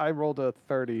I rolled a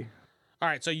 30. All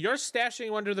right, so you're stashing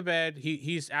him under the bed.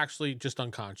 He's actually just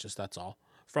unconscious. That's all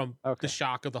from Okay. the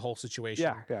shock of the whole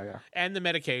situation. Yeah. And the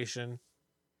medication.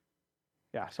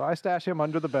 Yeah, so I stash him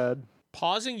under the bed.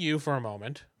 Pausing you for a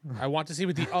moment, I want to see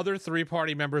what the other 3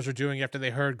 party members are doing after they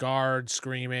heard guards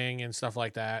screaming and stuff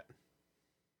like that.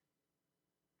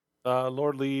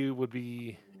 Lord Lee would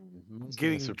be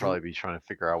getting This would probably be trying to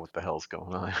figure out what the hell's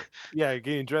going on.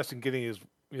 getting dressed and getting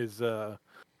his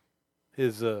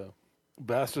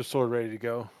bastard sword ready to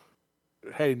go,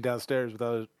 heading downstairs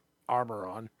without his armor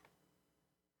on.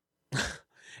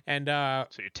 And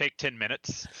So you take 10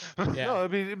 minutes. yeah, No,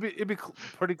 it'd be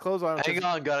pretty close on. Hang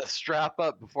on, gotta strap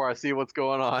up before I see what's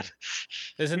going on.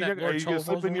 isn't Are that Lord you gonna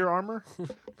sleep in Tovol's your room? armor?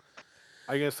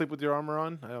 Are you gonna sleep with your armor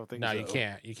on? I don't think No, so. you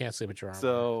can't. You can't sleep with your armor.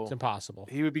 So- It's impossible.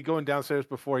 He would be going downstairs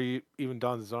before he even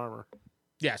dons his armor.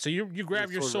 Yeah, so you grab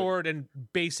His your sword sword and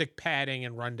basic padding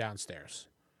and run downstairs.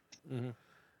 Mhm.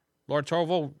 Lord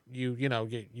Torval, you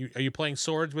are you playing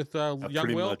swords with young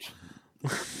Pretty Will? much.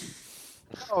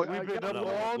 Oh, We've been up No,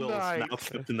 all Will's night. now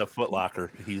slipped in the foot locker.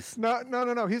 He's No.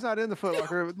 He's not in the foot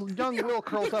locker. Young Will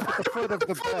curls up at the foot of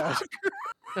the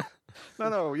bed.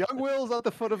 No. Young Will's at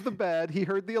the foot of the bed. He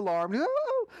heard the alarm. He's,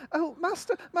 oh,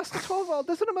 Master Torvald,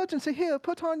 there's an emergency here.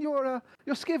 Put on your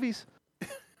skivvies.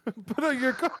 Put on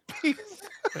your cookies.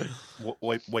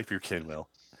 wipe your chin, Will.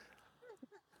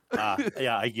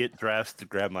 Yeah, I get dressed to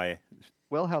grab my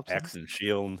Will helps him. axe and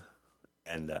shield,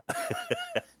 and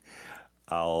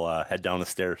I'll head down the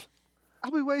stairs.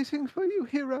 I'll be waiting for you,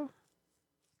 hero.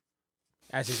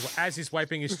 As he's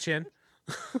wiping his chin.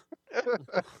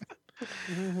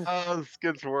 Oh, this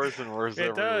gets worse and worse It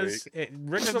every does. week.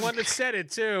 Rick's the one that said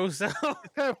it too. So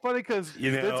Kind of funny because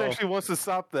You Vince know- actually wants to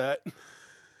stop that.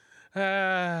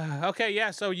 okay,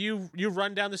 yeah. So you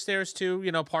run down the stairs too.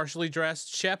 Partially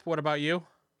dressed. Shep, what about you?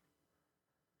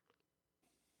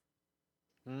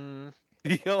 Mm,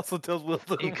 He also tells Will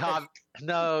to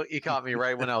he caught me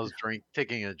right when I was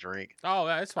taking a drink. Oh,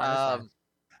 that's fine.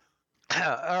 That's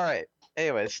fine. All right.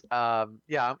 Anyways,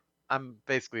 yeah, I'm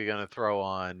basically gonna throw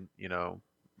on,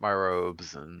 my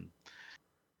robes, and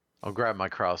I'll grab my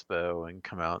crossbow and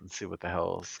come out and see what the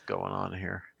hell's going on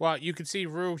here. Well, you can see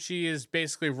Rue. She is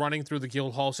basically running through the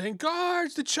guild hall saying,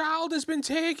 "Guards! The child has been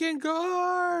taken!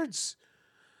 Guards!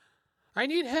 I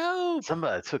need help!"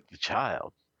 Somebody took the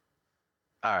child.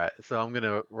 All right, so I'm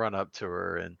gonna run up to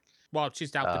her and Well,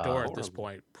 she's out the door at this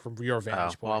point from your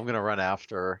vantage well, I'm point. gonna run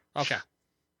after her. Okay.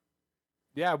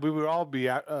 Yeah, we would all be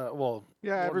at. Yeah, Lord Lee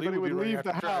everybody would be would running leave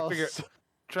the after house.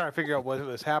 trying to figure out what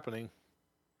was happening.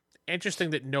 Interesting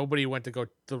that nobody went to go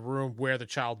to the room where the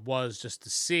child was just to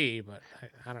see, but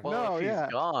I don't know. Well, No, if he's yeah.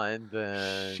 gone,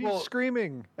 then She's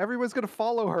screaming. Everyone's gonna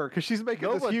follow her because she's making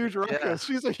this Nobody- huge ruckus. yeah.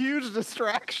 She's a huge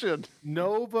distraction.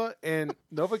 Nova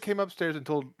came upstairs and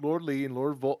told Lord Lee and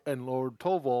Lord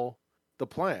Tolval the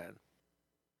plan.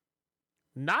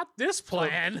 Not this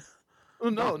plan. Oh,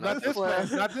 no, not this this plan.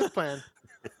 plan. Not this plan.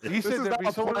 He This said is there'd be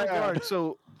not someone on planned. guard,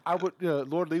 so I would,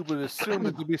 Lord Lee would assume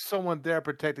that there'd be someone there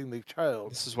protecting the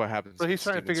child. This is what happens. So when he's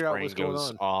trying to Steven's figure out brain what's going goes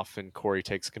on. off and Corey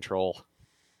takes control.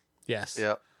 Yes.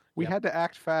 yep. We Yep. had to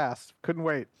act fast. Couldn't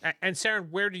wait. And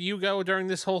Saren, where did you go during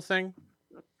this whole thing?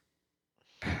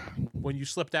 When you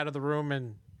slipped out of the room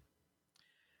and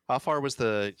How far was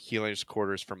the healer's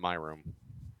quarters from my room?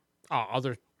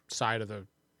 other side of the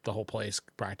whole place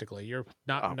practically. You're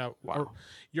not Oh, no wow.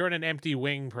 you're in an empty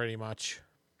wing pretty much.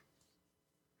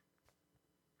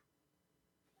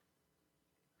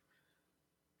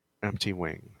 Empty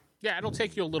wing. Yeah, it'll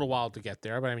take you a little while to get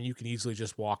there, but I mean you can easily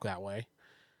just walk that way.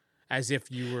 As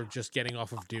if you were just getting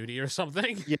off of duty or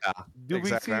something. Yeah, Do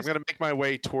exactly. we I'm see? going to make my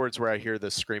way towards where I hear the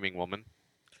screaming woman.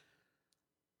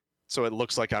 So it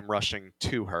looks like I'm rushing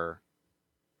to her.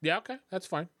 Yeah, okay, that's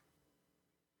fine.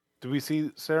 Do we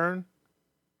see Saren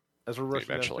as we're rushing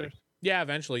Eventually. downstairs? Yeah,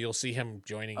 eventually you'll see him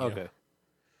joining you. Okay.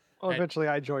 Well, And- eventually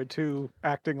I joined too,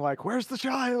 acting like, "Where's the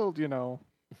child?"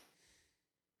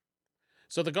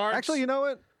 So the guards Actually, you know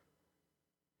what?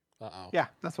 Uh-oh. Yeah,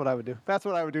 that's what I would do. That's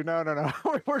what I would do. No.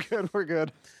 We're good. We're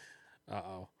good.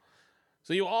 Uh-oh.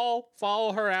 So you all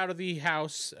follow her out of the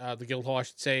house, the guild hall, I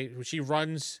should say. She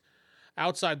runs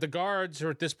outside, the guards are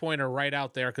at this point are right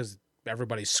out there because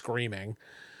everybody's screaming.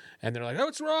 And they're like, oh,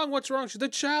 what's wrong? What's wrong? The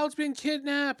child's been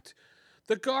kidnapped.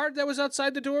 The guard that was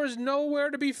outside the door is nowhere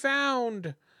to be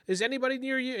found. Is anybody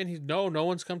near you? And he's, no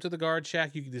one's come to the guard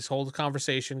shack. This whole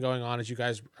conversation going on as you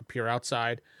guys appear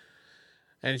outside.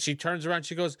 And she turns around.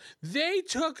 She goes, they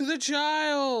took the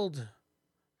child.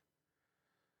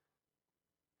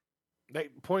 They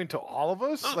point to all of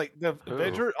us, like the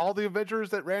Avenger, all the Avengers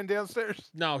that ran downstairs.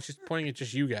 No, she's pointing at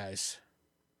just you guys.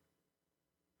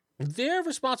 They're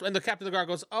responsible. And the captain of the guard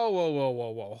goes, oh,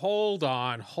 whoa. Hold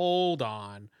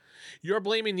on. You're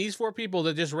blaming these 4 people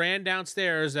that just ran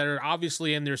downstairs that are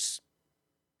obviously in their,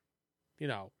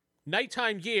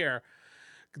 nighttime gear,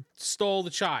 stole the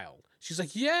child. She's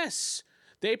like, yes,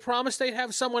 they promised they'd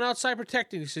have someone outside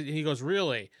protecting. He goes,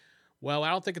 really? Well,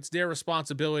 I don't think it's their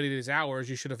responsibility. It is ours.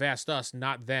 You should have asked us,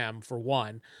 not them, for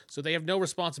one. So they have no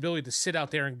responsibility to sit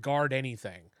out there and guard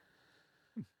anything.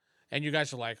 And you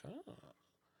guys are like, oh.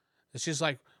 And she's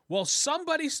like, well,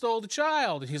 somebody stole the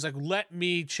child. And he's like, let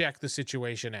me check the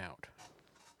situation out.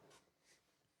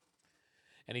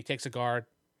 And he takes guard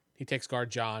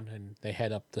John, and they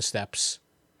head up the steps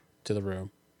to the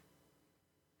room.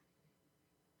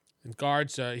 And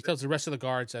guards, he tells the rest of the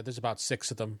guards, there's about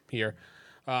 6 of them here,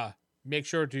 make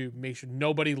sure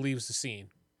nobody leaves the scene.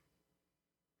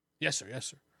 Yes, sir.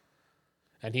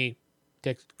 And he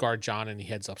takes guard John and he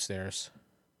heads upstairs.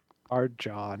 Guard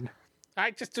John. I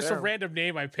just a random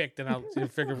name I picked, and I'll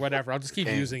figure whatever. I'll just keep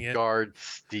using it. Guard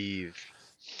Steve.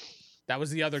 That was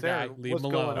the other guy. Leave him what's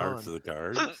alone. going on? Guards of the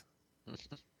guards.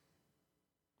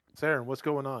 Saren, what's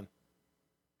going on?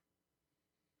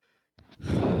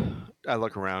 I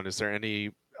look around. Is there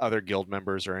any other guild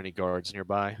members or any guards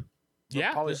nearby?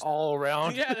 Yeah, Probably there's- all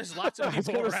around. yeah. There's lots of I was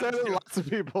people going to say around. there's too. lots of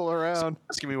people around.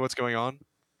 Asking me what's going on.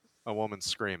 A woman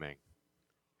screaming.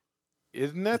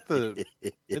 Isn't that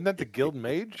the guild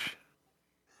mage?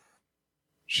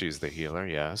 She's the healer.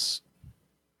 Yes.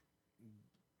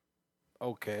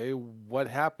 Okay, what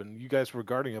happened? You guys were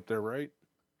guarding up there, right?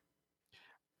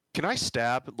 Can I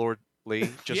stab Lord Lee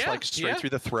just Yeah, like straight yeah. through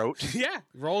the throat? Yeah,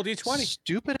 roll d20.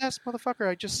 Stupid ass motherfucker!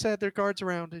 I just said there are guards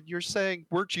around, and you're saying,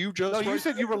 weren't you just? No, you right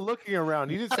said you were looking around.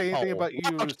 You didn't say anything Oh, about you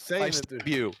I saying that. stab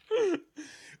you.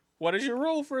 What is your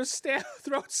roll for a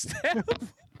throat stab?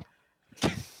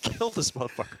 Kill this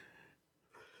motherfucker.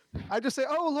 I just say,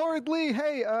 "Oh, Lord Lee,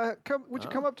 hey, would you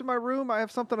come up to my room? I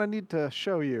have something I need to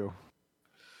show you."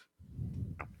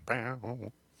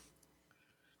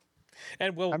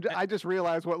 And we'll. I just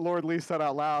realized what Lord Lee said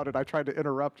out loud, and I tried to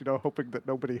interrupt, hoping that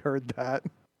nobody heard that.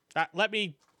 Let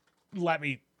me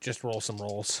just roll some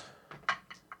rolls.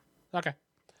 Okay.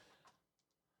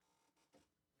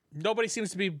 Nobody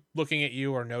seems to be looking at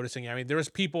you or noticing. I mean, there's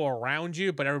people around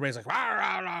you, but everybody's like, rah,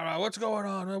 rah, rah, rah, what's going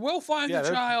on? We'll find the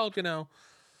they're- child,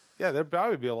 Yeah, there'd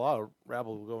probably be a lot of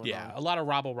rabble going Yeah, on. a lot of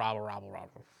robble.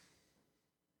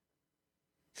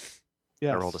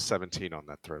 Yes. I rolled a 17 on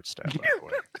that throat stab. By the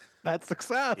way. That's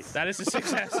success. That is a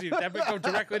success. That would go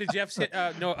directly to Jeff's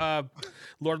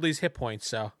Lord Lee's hit points.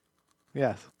 So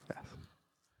Yes.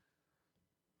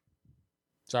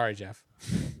 sorry, Jeff.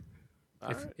 All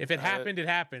right. If it happened, it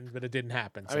happened, but it didn't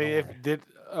happen. So I mean, don't if worry. it did,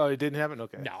 it didn't happen.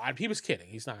 Okay. No, he was kidding.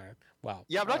 He's not. Well,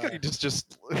 Yeah, I'm not gonna just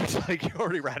it's like you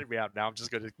already ratted me out. Now I'm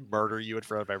just gonna murder you in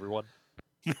front of everyone.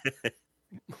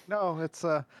 No, it's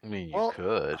I mean, you Well-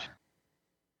 could.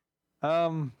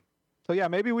 So yeah,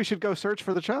 maybe we should go search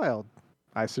for the child.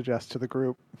 I suggest to the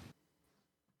group.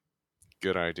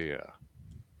 Good idea.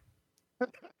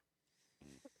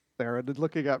 Sarah did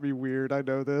looking at me weird. I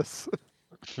know this.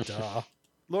 duh.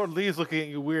 Lord Lee's looking at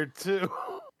you weird too.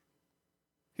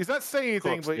 He's not saying Go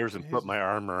anything, but upstairs and put my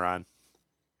armor on.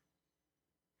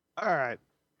 All right.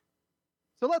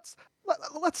 So let's.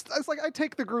 It's like I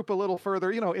take the group a little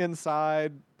further.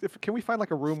 Inside. Can we find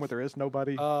like a room where there is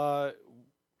nobody?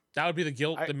 That would be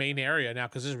the main area now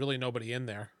because there's really nobody in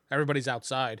there. Everybody's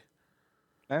outside.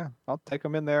 Yeah, I'll take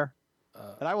them in there,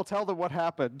 and I will tell them what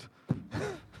happened.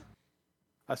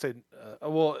 I said,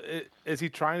 well, is he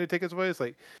trying to take us away? It's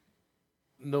like,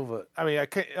 Nova. I mean, I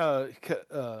can't.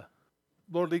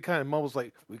 Lord Lee kind of mumbles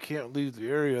like, we can't leave the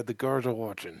area. The guards are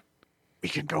watching. We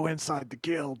can go inside the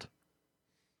guild.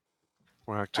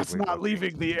 We're That's actively not looking.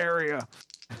 leaving the area.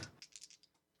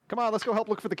 Come on, let's go help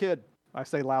look for the kid. I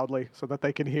say loudly so that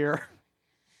they can hear.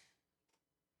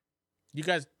 You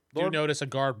guys do Lord- notice a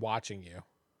guard watching you.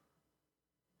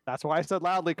 That's why I said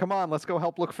loudly, come on, let's go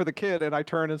help look for the kid. And I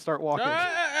turn and start walking.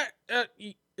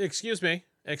 Excuse me,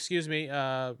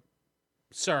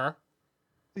 sir.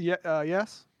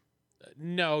 Yes?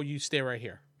 No, you stay right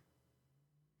here.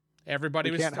 Everybody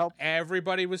We was can't help?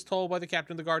 Everybody was told by the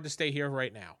captain of the guard to stay here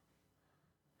right now.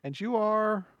 And you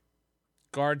are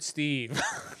Guard Steve.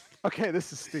 okay.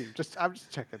 This is Steve. I'm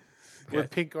just checking. With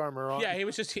pink armor on. Yeah, he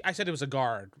was just. I said it was a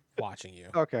guard watching you.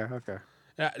 Okay.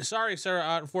 Sorry, sir.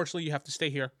 Unfortunately, you have to stay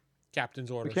here.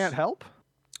 Captain's We orders. can't help.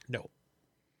 No.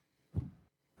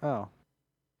 Oh.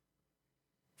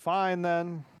 Fine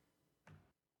then.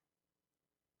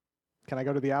 Can I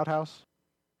go to the outhouse?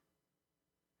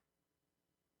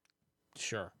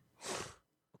 Sure.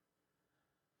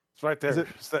 It's right there. Is it-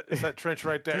 It's that trench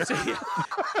right there.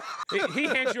 He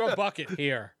hands you a bucket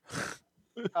here.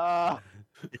 Can I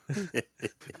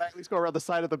at least go around the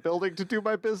side of the building to do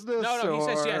my business? No. He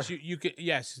says or- yes. You can.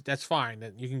 Yes, that's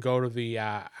fine. You can go to the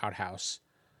outhouse.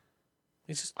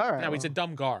 He's just. All right, No, he's a well.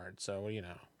 dumb guard, so you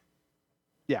know.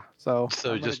 Yeah. So.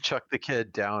 So I'm gonna- just chuck the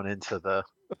kid down into the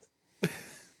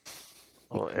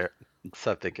little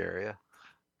septic area.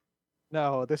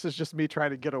 No, this is just me trying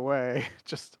to get away.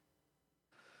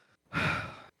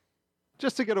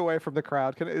 Just to get away from the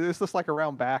crowd. Is this like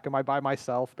around back? Am I by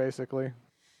myself, basically?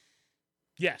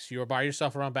 Yes, you are by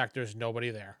yourself around back. There's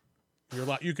nobody there.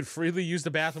 You can freely use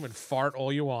the bathroom and fart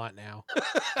all you want now.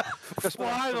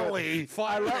 Finally.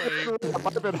 Finally.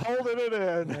 I've been holding it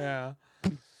in. Yeah.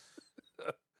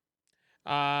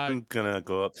 I'm gonna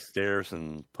go upstairs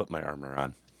and put my armor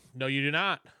on. No, you do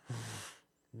not.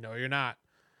 No, you're not.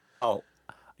 Oh,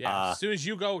 Yeah. As soon as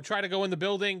you try to go in the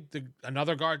building,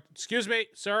 another guard. Excuse me,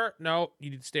 sir. No,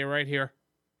 you need to stay right here.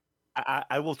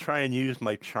 I will try and use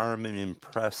my charm and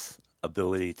impress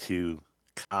ability to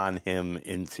con him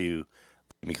into.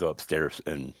 Let me go upstairs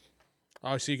and.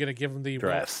 Oh, so you're gonna give him the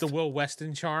Dressed. Will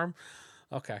Weston charm?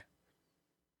 Okay.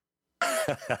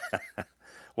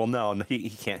 Well, no, he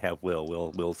can't have Will.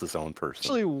 Will's his own person.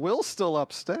 Actually, Will's still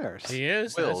upstairs. He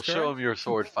is. Will, That's show correct. him your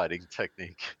sword fighting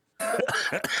technique.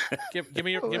 Give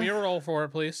me your roll for it,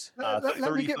 please. Let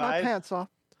me get my 35? pants off.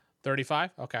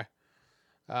 35. Okay.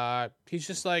 He's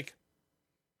just like,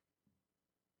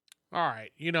 all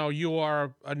right. You know, you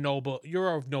are a noble.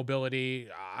 You're of nobility.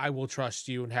 I will trust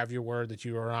you and have your word that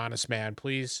you are an honest man.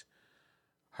 Please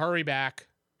hurry back.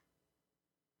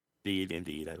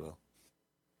 Indeed, I will.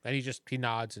 And he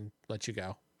nods and lets you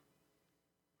go.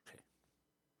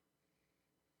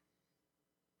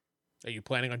 Are you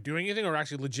planning on doing anything, or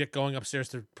actually legit going upstairs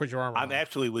to put your armor on? I'm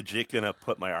actually legit gonna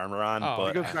put my armor on, Oh. but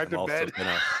He goes back I'm to also bed.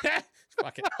 gonna.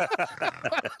 Fuck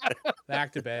it.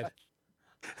 Back to bed.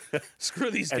 Screw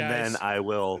these And guys. then I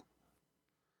will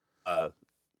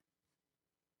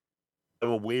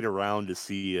wait around to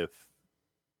see if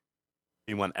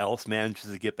anyone else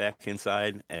manages to get back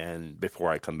inside, and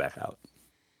before I come back out.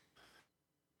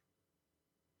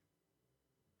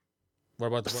 What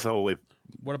about the So if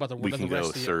what about the we what are can the go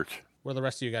rest of you, search. what are the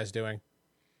rest of you guys doing?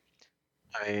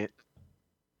 I mean,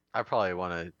 I probably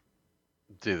want to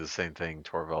do the same thing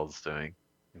Torvald's doing.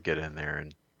 Get in there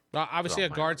and Well, obviously, a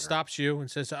my guard armor. stops you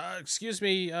and says, "Excuse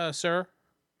me, sir.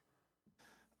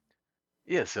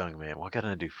 yes, young man, what can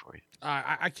I do for you?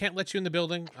 I can't let you in the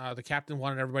building. The captain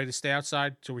wanted everybody to stay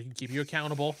outside so we can keep you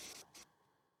accountable."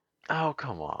 Oh,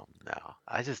 come on now.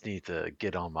 I just need to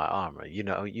get on my armor. You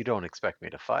know, you don't expect me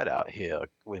to fight out here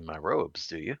with my robes,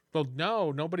 do you? Well,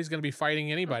 no, nobody's going to be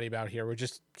fighting anybody about here. We're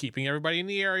just keeping everybody in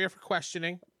the area for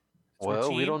questioning. It's Well,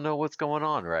 we routine. don't know what's going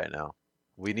on right now.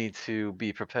 We need to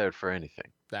be prepared for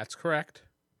anything. That's correct.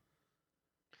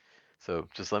 So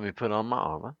just let me put on my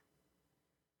armor.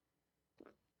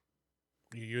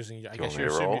 You're using. I Do you guess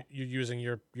want me to roll? you're using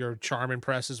your charm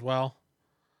impress as well,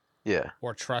 Yeah,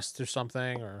 or trust or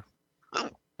something. Or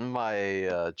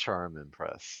my charm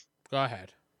impress. go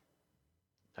ahead.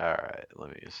 All right, let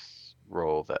me just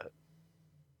roll that.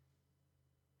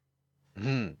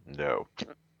 No,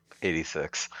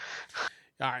 86.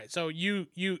 All right, so you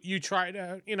try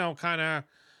to kind of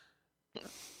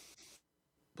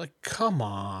like, come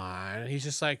on. And he's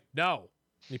just like, no.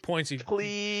 And he points.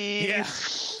 Please. Yeah.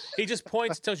 He just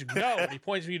points, tells you no, and he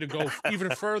points for you to go even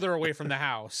further away from the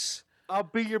house. I'll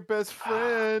be your best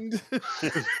friend.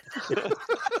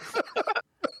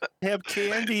 Have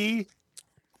candy.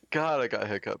 God, I got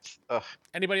hiccups. Ugh.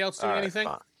 Anybody else doing All right, anything?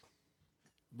 fine.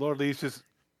 Lord Lee's just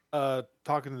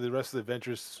talking to the rest of the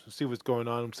adventurers, see what's going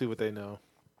on, see what they know.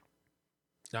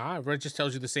 No, Red just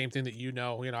tells you the same thing that you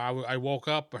know. You know, I woke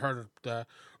up, I heard the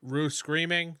Ruth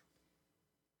screaming.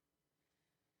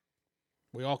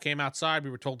 We all came outside. We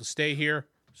were told to stay here,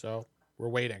 so we're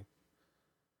waiting.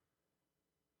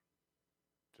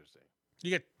 Interesting. You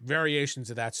get variations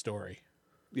of that story.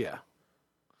 Yeah.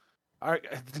 All right,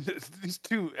 these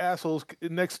two assholes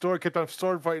next door kept on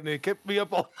sword fighting. They kept me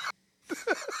up all.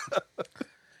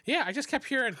 Yeah, I just kept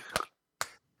hearing.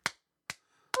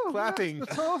 clapping.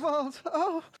 Master Torvald.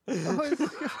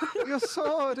 Your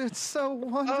sword. It's so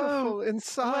wonderful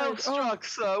inside. Well struck,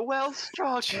 sir. Well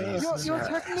struck. Your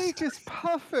technique is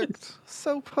perfect.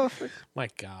 So perfect. My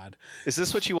God. Is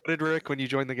this what you wanted, Rick, when you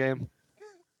joined the game?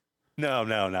 No,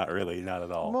 not really, not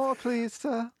at all. More, please,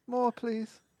 sir. More,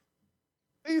 please.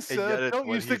 Please, And yet sir, it's don't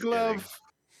what use the he's getting. glove.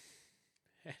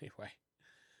 Anyway,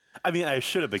 I mean, I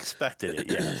should have expected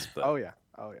it, yes, but Oh yeah.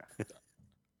 all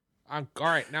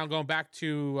right. Now going back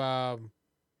to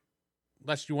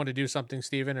unless you want to do something,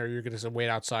 Steven, or you're going to wait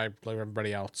outside like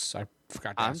everybody else. I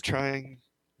forgot to I'm ask. trying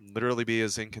literally be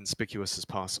as inconspicuous as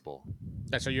possible.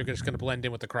 So you're just going to blend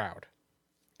in with the crowd.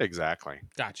 Exactly.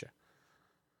 Gotcha.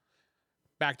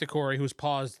 Back to Corey, who's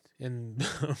paused in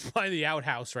by the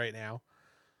outhouse right now.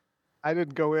 I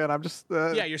didn't go in. I'm just.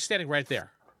 Yeah, you're standing right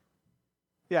there.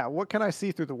 Yeah. What can I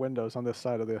see through the windows on this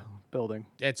side of the building?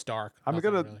 It's dark. I'm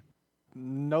Nothing gonna- really.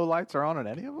 No lights are on in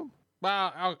any of them.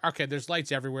 Well, okay. There's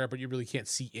lights everywhere, but you really can't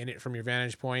see in it from your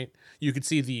vantage point. You can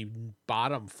see the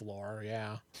bottom floor.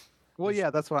 Yeah. Well, yeah,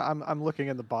 that's why I'm looking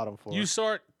in the bottom floor. You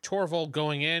saw Torvald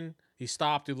going in. He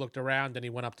stopped. He looked around. Then he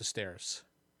went up the stairs.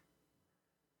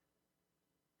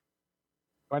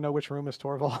 Do I know which room is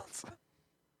Torvald's?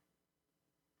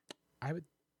 I would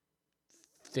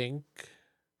think.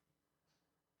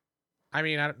 I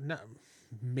mean, I don't know.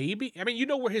 Maybe. I mean, you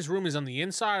know where his room is on the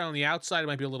inside. On the outside, it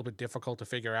might be a little bit difficult to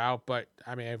figure out. But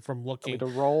I mean, from looking, To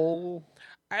roll.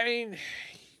 I mean,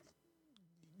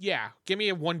 yeah. Give me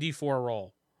a 1d4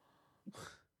 roll.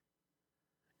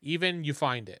 Even you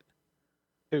find it.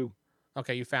 2.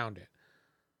 Okay, you found it.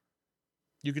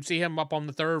 You could see him up on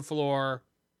the third floor.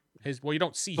 You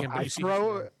don't see him, but you see.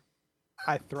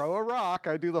 I throw a rock.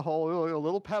 I do the whole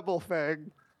little pebble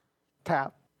thing.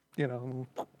 Tap.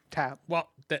 Tap. Well,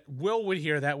 that Will would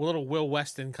hear that. Little Will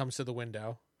Weston comes to the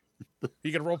window.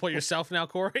 You can roleplay yourself now,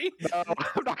 Corey? No,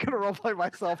 I'm not going to roleplay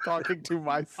myself talking to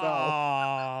myself.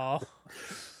 Oh.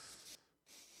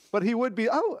 But he would be.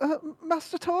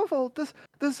 Master Torvald,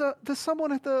 there's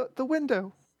someone at the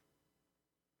window.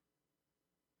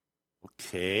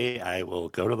 okay, I will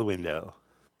go to the window.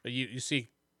 You see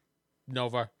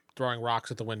Nova throwing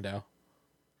rocks at the window.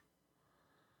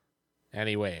 And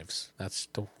he waves. That's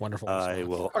the wonderful I response.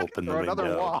 will open the Throw window.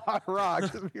 another rock.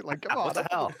 Just be like, come on. What the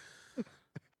hell?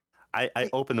 I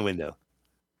open the window.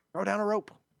 Throw down a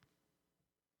rope.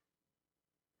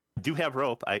 I do have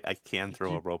rope. I can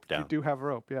throw a rope You down. do have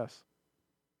rope, yes.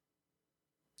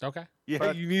 Okay. Yeah,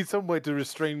 But- you need some way to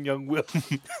restrain young Will.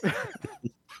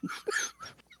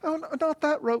 Oh, no, not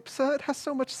that rope, sir. It has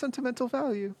so much sentimental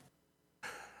value.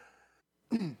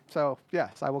 So,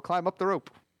 yes, I will climb up the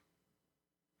rope.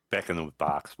 Back in the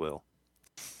box, Will.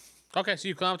 Okay, so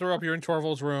you climb up the rope. You're in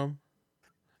Torvald's room.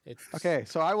 It's, Okay,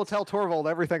 so I will tell Torvald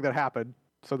everything that happened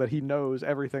so that he knows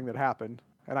everything that happened.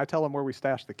 And I tell him where we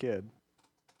stashed the kid.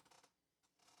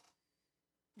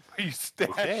 You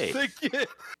stashed Okay. the kid.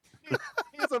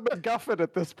 He's a MacGuffin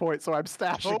at this point, so I'm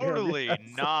stashing him. Totally yes.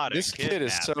 not. This kid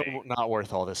is so not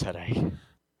worth all this headache.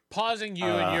 pausing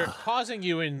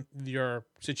you in your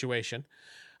situation.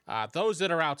 Those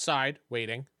that are outside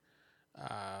waiting,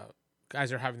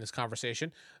 guys are having this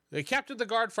conversation. The captain of the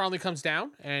guard finally comes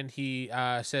down and he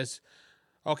says,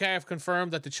 "Okay, I've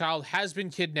confirmed that the child has been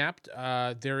kidnapped.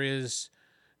 There is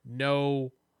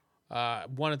no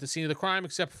one at the scene of the crime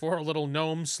except for a little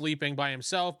gnome sleeping by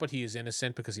himself, but he is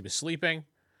innocent because he was sleeping.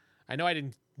 I know I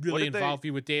didn't really did they- involve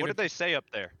you with David. What did they say up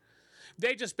there?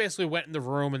 They just basically went in the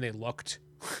room and they looked.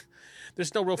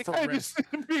 There's no real The guy forensic.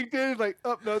 just being dead, like,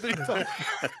 oh, no, there's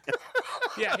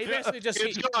Yeah, he basically just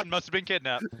Kid's gone. Must have been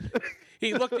kidnapped.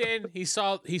 he looked in, he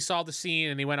saw the scene,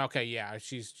 and he went, okay, yeah,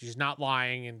 she's not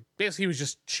lying, and basically he was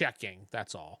just checking.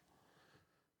 That's all.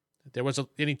 There was and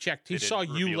he checked. He They saw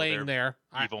didn't you reveal laying there.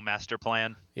 Evil master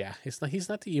plan. Yeah, he's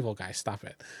not the evil guy. Stop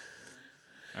it.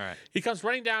 All right. He comes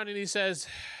running down and he says,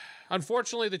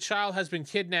 "Unfortunately, the child has been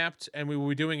kidnapped, and we will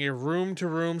be doing a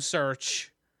room-to-room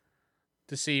search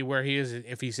to see where he is,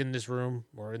 if he's in this room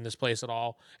or in this place at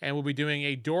all, and we'll be doing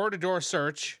a door-to-door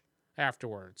search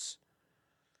afterwards."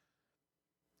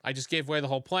 I just gave away the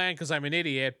whole plan because I'm an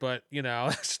idiot, but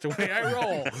that's the way I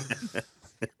roll.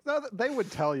 No, they would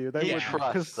tell you. They He would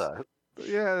trusts us.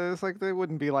 Yeah, it's like they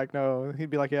wouldn't be like, no. He'd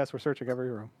be like, yes, we're searching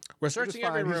every room. We're Which is searching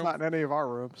every fine, He's room. not in any of our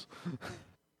rooms.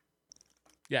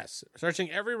 Yes, searching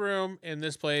every room in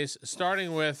this place,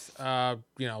 starting with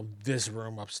this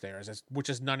room upstairs, which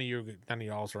is none of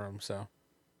y'all's room. So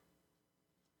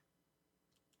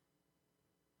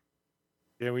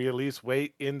Can we at least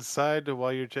wait inside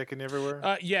while you're checking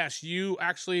everywhere? yes, you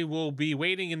actually will be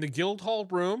waiting in the Guildhall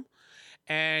room,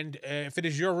 and if it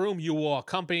is your room, you will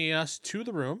accompany us to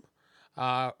the room.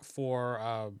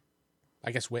 for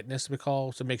I guess witness we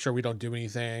call to make sure we don't do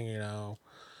anything.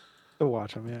 To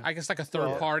watch them, yeah. I guess like a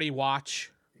third party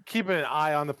watch. Keeping an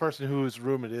eye on the person whose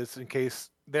room it is in case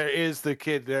there is the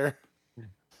kid there.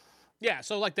 Yeah,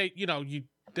 so like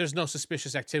there's no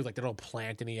suspicious activity, like they don't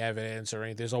plant any evidence or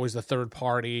anything. There's always the third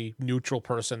party neutral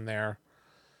person there.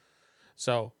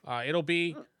 So it'll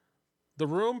be the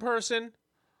room person,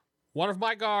 one of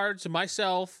my guards, and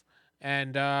myself,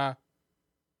 and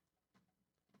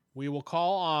we will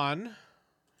call on.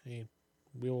 We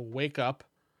will wake up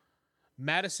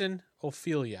Madison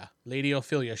Ophelia, Lady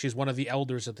Ophelia. She's one of the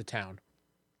elders of the town.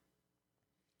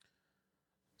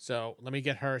 So let me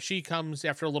get her. She comes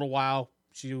after a little while.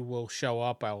 She will show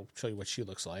up. I'll show you what she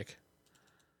looks like.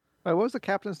 Wait, what was the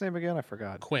captain's name again? I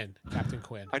forgot. Quinn, Captain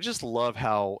Quinn. I just love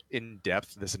how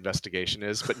in-depth this investigation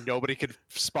is, but nobody could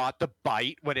spot the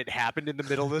bite when it happened in the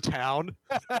middle of the town.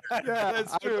 Yeah,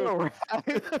 That's true. I know,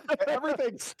 right?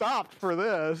 Everything stopped for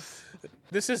this.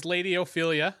 This is Lady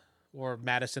Ophelia, or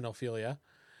Madison Ophelia.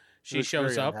 She Looks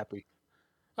shows very up. unhappy.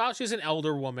 Well, she's an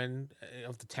elder woman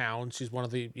of the town. She's one of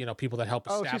the people that help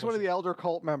Oh, establish. she's one of the elder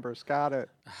cult members. Got it.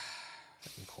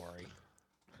 Corey.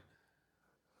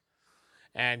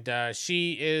 And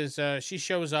she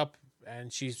shows up,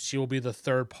 and she will be the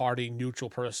third party neutral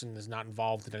person, is not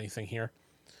involved in anything here.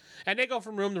 And they go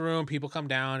from room to room. People come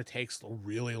down. It takes a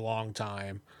really long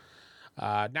time.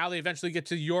 Now they eventually get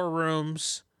to your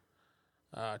rooms.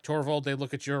 Torvald, they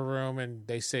look at your room and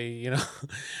they say,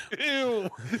 Ew.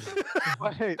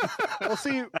 Wait. Well,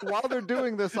 see, while they're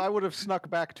doing this, I would have snuck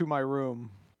back to my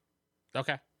room.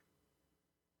 okay.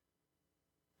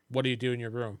 What do you do in your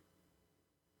room?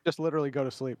 Just literally go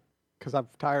to sleep because I'm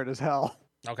tired as hell.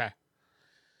 Okay.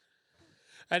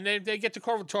 And they get to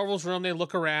Torvald's room. They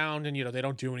look around and, they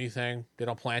don't do anything. They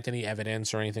don't plant any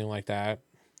evidence or anything like that.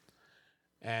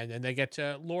 And then they get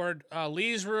to Lord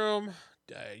Lee's room.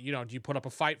 Do you put up a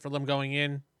fight for them going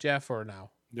in, Jeff, or no?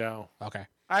 No. Okay.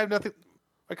 I have nothing.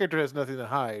 My character has nothing to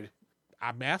hide.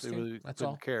 I'm They asking. really That's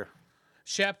couldn't all. care.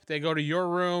 Shep, they go to your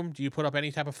room. Do you put up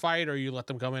any type of fight, or you let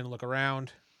them come in and look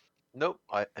around? Nope.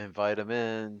 I invite him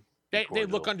in. They Cordial,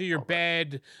 look under your all that.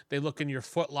 bed. They look in your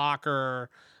foot locker.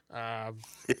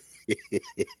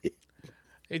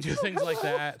 They do things like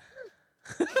that.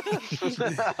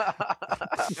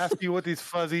 Ask you what these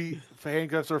fuzzy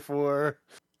handcuffs are for.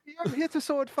 You're here to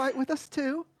sword fight with us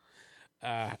too.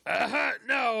 No, the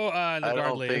I guard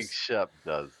don't leaves. think Shep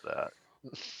does that.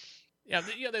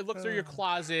 They look through your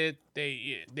closet.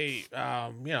 They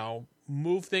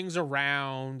move things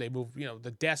around. They move,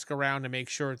 the desk around to make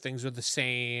sure things are the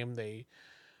same. They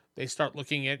start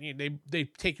looking at they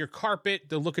take your carpet.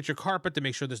 They look at your carpet to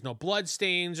make sure there's no blood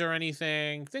stains or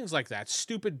anything. Things like that.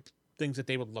 Stupid things that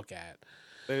they would look at.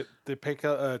 They take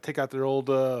out their old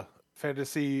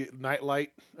fantasy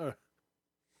nightlight.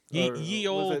 Ye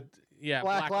old,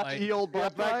 black light. Ye old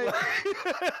black light.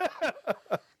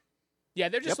 Yeah,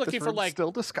 they're just looking this for room's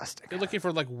still disgusting. they're looking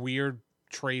for weird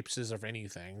traipses of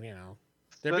anything. They're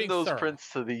Send being those thorough. prints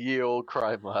to the ye old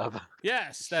crime lab.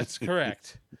 Yes, that's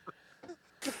correct.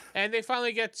 And they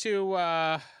finally get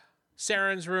to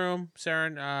Saren's room.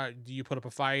 Saren, do you put up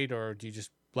a fight, or do you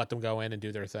just let them go in and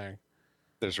do their thing?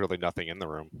 There's really nothing in the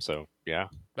room, so yeah.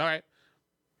 All right.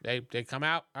 They come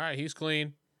out. All right, he's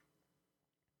clean.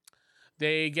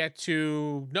 They get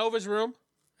to Nova's room,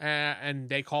 and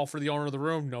they call for the owner of the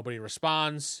room. Nobody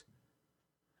responds.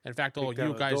 In fact, all Kick down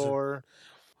you the guys door.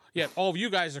 all of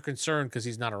you guys are concerned because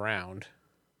he's not around.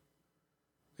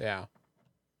 Yeah.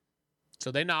 So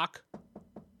they knock.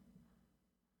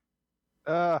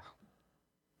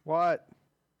 What?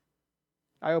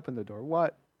 I opened the door.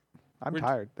 What? I'm We're-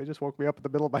 tired. They just woke me up in the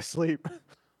middle of my sleep.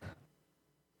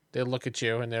 They look at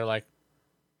you and they're like,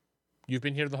 "You've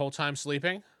been here the whole time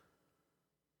sleeping?"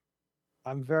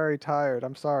 I'm very tired.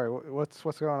 I'm sorry. What's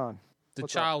going on? The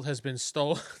What's up? child has been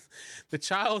stolen. The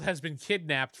child has been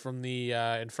kidnapped from the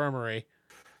infirmary,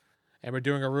 and we're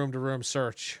doing a room-to-room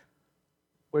search.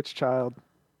 Which child?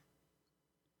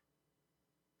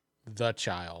 The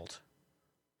child.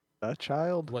 A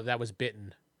child? Well, that was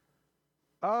bitten.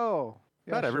 Oh.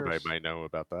 Yeah, Not sure. everybody might know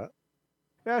about that.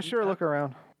 Yeah, sure. Look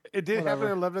around. It did happen Whatever.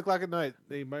 at 11 o'clock at night.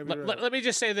 They might be right. Let me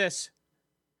just say this.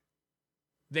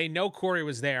 They know Corey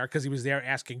was there because he was there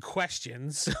asking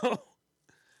questions. So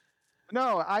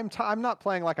No, I'm not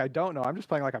playing like I don't know. I'm just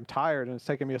playing like I'm tired, and it's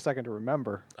taking me a second to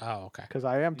remember oh, okay. because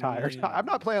I am tired. Yeah. I'm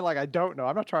not playing like I don't know.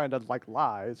 I'm not trying to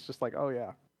lie. It's just like, oh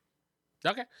yeah.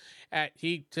 Okay.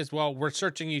 He says, well, we're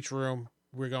searching each room.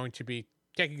 We're going to be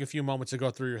taking a few moments to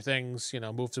go through your things,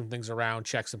 move some things around,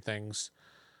 check some things.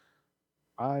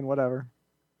 Fine, whatever.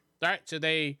 All right. So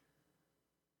they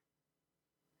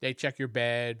They check your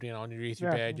bed, underneath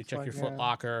your Yeah, bed. You it's check like, your foot yeah.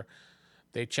 locker.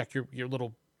 They check your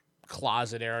little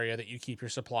closet area that you keep your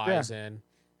supplies in.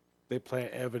 They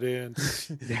plant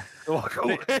evidence. Walk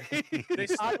away. They,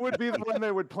 I would be the one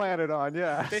they would plan it on.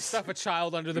 Yeah. they stuff a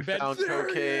child under the bed. found There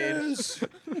he cocaine. is.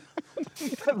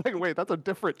 I'm like, wait, that's a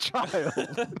different child. Wait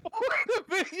a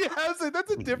minute. Yeah, I was like,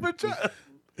 that's a different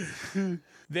child.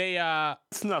 They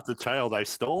It's not the child I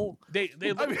stole. they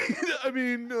I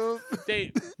mean,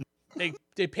 they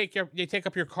take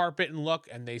up your carpet and look,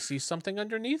 and they see something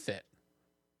underneath it.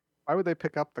 Why would they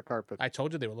pick up the carpet? I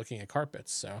told you they were looking at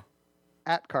carpets, so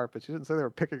At carpets. You didn't say they were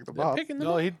picking them they're up. picking them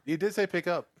no, up. he did say pick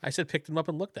up. I said picked them up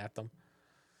and looked at them,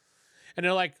 and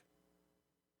they're like,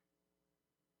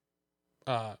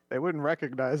 They wouldn't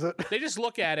recognize it. they just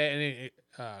look at it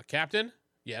and Captain,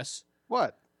 yes.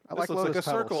 What? I This like looks lotus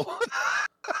like a petals.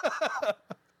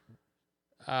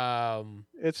 circle.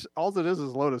 It's all it is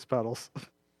lotus petals.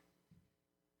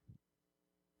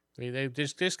 They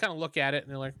just kind of look at it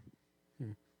and they're like,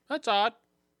 that's odd.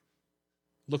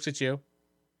 Looks at you.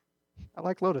 I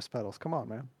like lotus petals. Come on,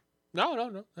 man.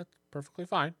 No, that's perfectly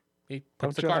fine. He Don't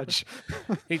puts the carpet.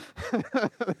 judge.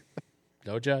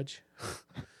 No judge.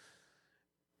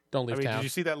 Don't leave I mean, town. did you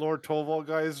see that Lord Tolval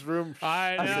guy's room?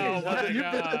 I know. my You've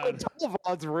been God. in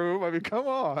Tolvon's room. I mean, come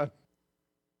on.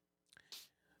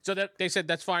 So that they said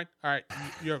that's fine. All right,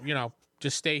 you're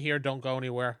just stay here. Don't go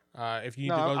anywhere. If you need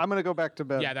No, to go, I'm gonna go back to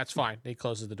bed. yeah, that's fine. He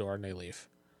closes the door and they leave.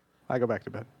 I go back to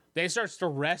bed. They search the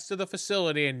rest of the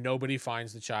facility and nobody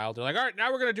finds the child. They're like, all right,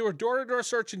 now we're gonna do a door-to-door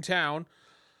search in town.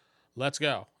 Let's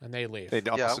go, and they leave. They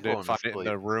I'm also going didn't to find it in sleep.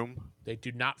 the room. They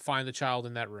do not find the child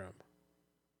in that room.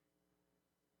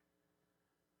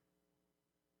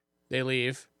 They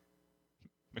leave.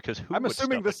 Because who I'm would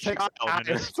assuming stuff this a takes child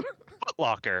in his hours.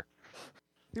 footlocker?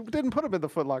 He didn't put him in the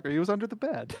footlocker. He was under the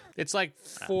bed. It's like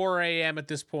 4 a.m. at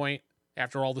this point.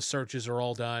 After all the searches are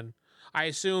all done, I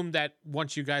assume that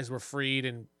once you guys were freed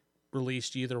and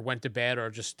released, you either went to bed or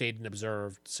just stayed and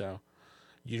observed. So,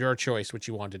 your choice what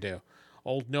you want to do.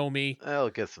 Old Nomi, I'll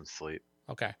get some sleep.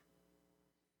 okay.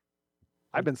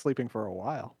 I've been sleeping for a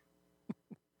while.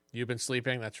 You've been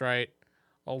sleeping. That's right.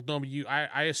 Old Nomi,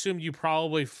 I assume you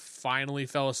probably finally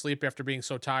fell asleep after being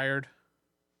so tired.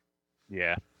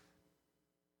 Yeah.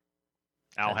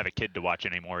 I don't have a kid to watch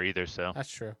anymore either, so. That's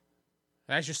true.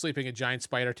 As you're sleeping, a giant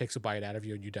spider takes a bite out of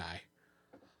you and you die.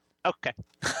 Okay.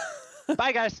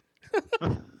 Bye, guys.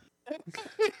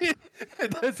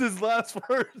 That's his last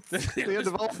words. The end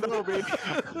of Old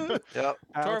Nobi. Yep.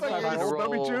 Torvald, Time to Old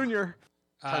Nobi roll. Jr.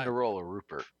 Time to roll a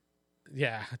Rupert.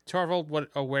 Yeah, Torvald,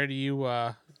 where do you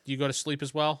go to sleep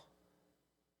as well?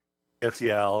 Yes,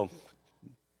 yeah, I'll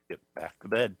get back to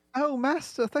bed. Oh,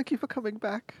 Master, thank you for coming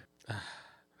back.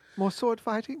 More sword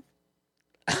fighting?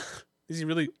 Is he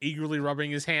really eagerly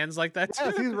rubbing his hands like that?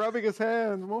 Yes, he's rubbing his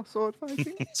hands. More sword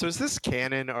fighting? So is this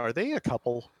canon? Are they a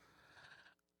couple?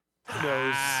 Who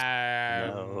knows?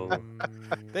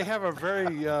 They have a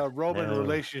very Roman No.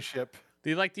 relationship.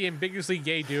 They like the ambiguously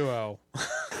gay duo.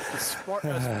 A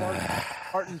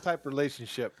Spartan type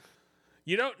relationship.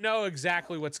 You don't know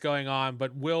exactly what's going on,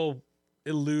 but Will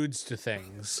alludes to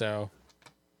things. So,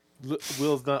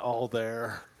 Will's not all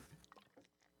there.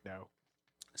 No.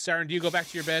 Saren, do you go back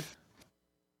to your bed?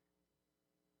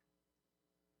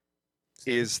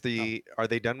 Are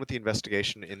they done with the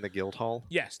investigation in the guild hall?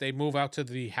 Yes, they move out to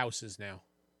the houses now.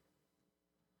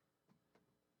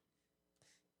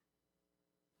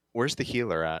 Where's the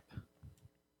healer at?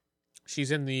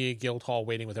 She's in the guild hall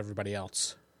waiting with everybody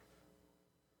else.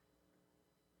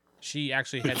 She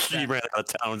actually heads She back. ran out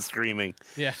of town screaming.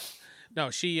 Yeah. No,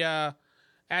 she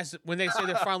as when they say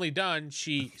they're finally done,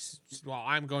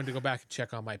 I'm going to go back and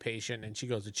check on my patient, and she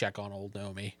goes to check on old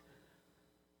Nomi.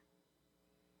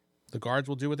 The guards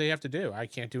will do what they have to do. I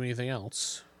can't do anything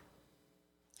else.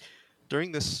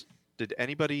 During this, did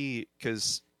anybody,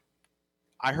 because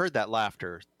I heard that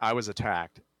laughter, I was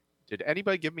attacked. Did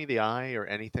anybody give me the eye or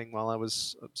anything while I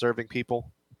was observing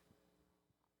people?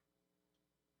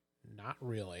 Not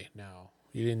really, no.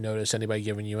 You didn't notice anybody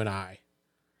giving you an eye.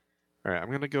 All right, I'm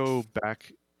going to go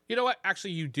back. You know what?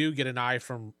 Actually, you do get an eye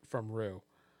from Rue.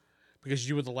 Because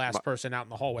you were the last person out in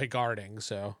the hallway guarding,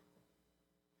 so.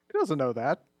 He doesn't know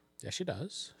that. Yeah, she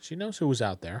does. She knows who was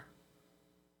out there.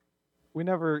 We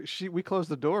closed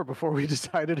the door before we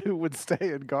decided who would stay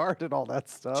and guard and all that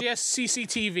stuff. She has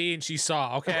CCTV and she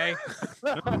saw, okay?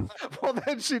 Well,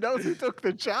 then she knows who took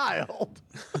the child.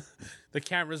 The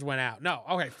cameras went out. No,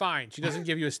 okay, fine. She doesn't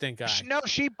give you a stink eye. No,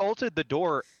 she bolted the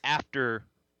door after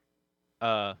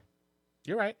You're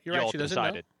right. You're y'all right. She doesn't know.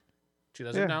 decided. She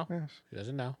doesn't know. Yes. She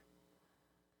doesn't know.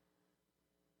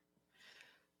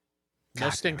 No God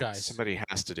stink damn it, eyes. Somebody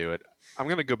has to do it. I'm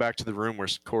gonna go back to the room where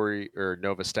Corey or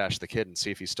Nova stashed the kid and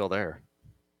see if he's still there.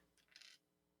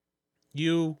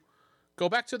 You go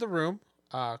back to the room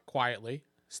quietly,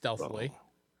 stealthily.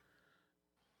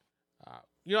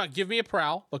 You know what? Give me a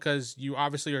prowl because you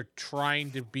obviously are trying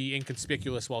to be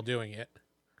inconspicuous while doing it.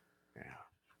 Yeah.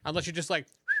 Unless you're just like,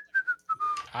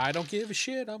 I don't give a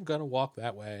shit. I'm going to walk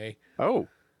that way. Oh,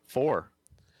 4.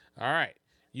 All right.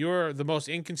 You're the most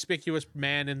inconspicuous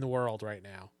man in the world right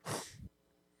now.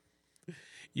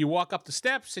 You walk up the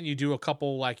steps and you do a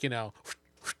couple, like, you know,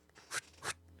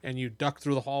 and you duck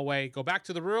through the hallway, go back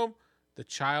to the room. The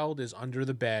child is under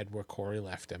the bed where Corey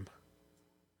left him.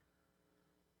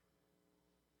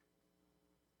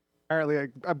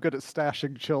 Apparently, I'm good at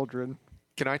stashing children.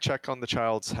 Can I check on the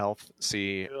child's health?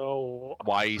 See No.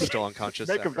 why he's still unconscious?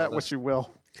 Make of after all that what this? you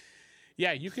will.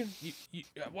 Yeah, you can.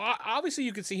 Well, obviously,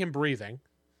 you can see him breathing.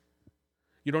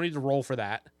 You don't need to roll for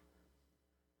that.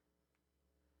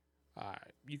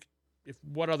 If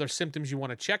what other symptoms you want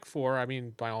to check for, I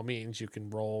mean, by all means, you can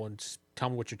roll and tell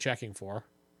me what you're checking for.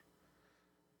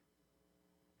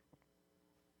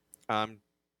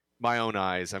 My own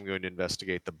eyes. I'm going to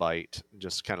investigate the bite and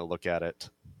just kind of look at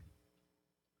it.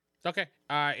 Okay.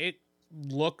 It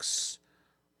looks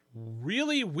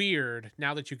really weird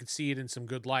now that you can see it in some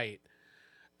good light.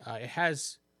 It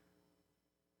has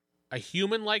a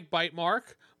human-like bite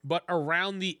mark, but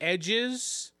around the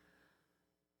edges,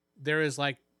 there is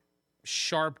like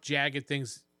sharp, jagged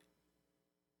things,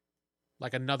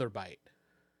 like another bite.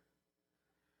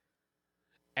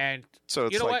 And So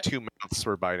it's you know like what? 2 mouths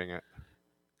were biting it.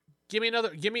 give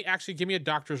me a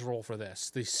doctor's roll for this.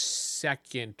 The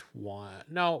second one.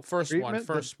 No, first one. Treatment?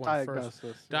 First The one. diagnosis,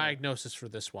 First yeah. diagnosis for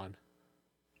this one.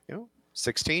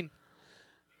 16.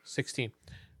 16.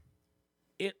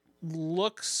 It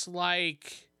looks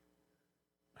like,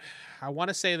 I want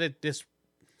to say that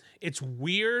it's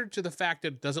weird to the fact that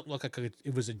it doesn't look like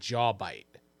it was a jaw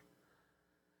bite.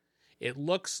 It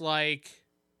looks like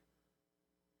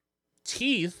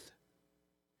teeth,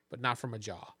 but not from a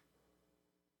jaw.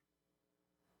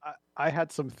 I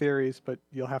had some theories, but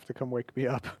you'll have to come wake me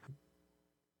up.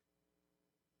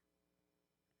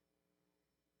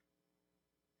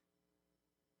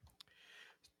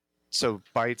 So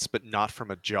bites, but not from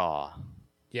a jaw.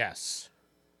 Yes.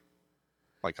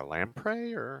 Like a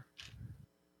lamprey, or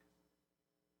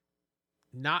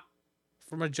Not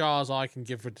from a jaw is all I can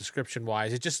give for description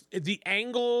wise. It just, the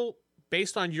angle,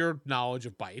 based on your knowledge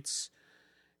of bites,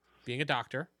 being a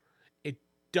doctor, it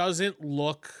doesn't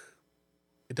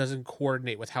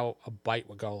coordinate with how a bite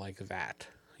would go like that.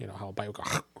 You know, how a bite would go.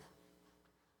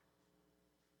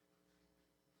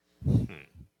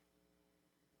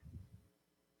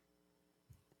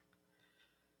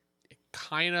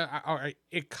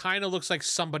 It kind of looks like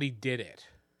somebody did it.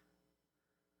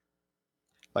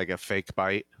 like a fake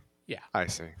bite. Yeah. I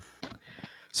see.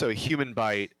 So a human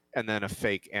bite and then a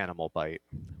fake animal bite.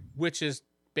 Which is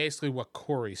basically what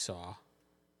Corey saw.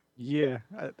 Yeah,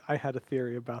 I had a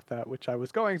theory about that, which I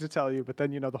was going to tell you, but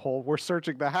then, the whole, we're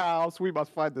searching the house, we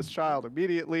must find this child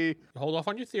immediately. Hold off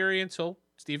on your theory until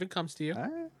Steven comes to you.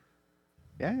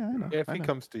 Yeah, I know. If I he know.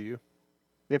 comes to you.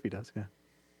 If he does, yeah.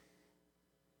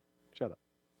 Shut up.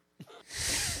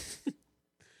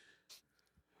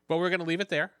 But we're going to leave it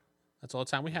there. That's all the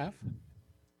time we have.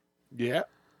 Yeah.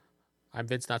 I'm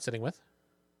Vince, not sitting with.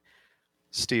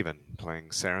 Stephen playing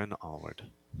Saren Allward.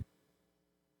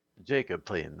 Jacob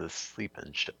playing the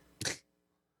sleeping shit.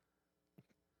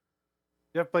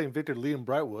 Jeff playing Victor Liam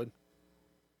Brightwood.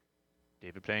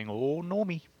 David playing Oh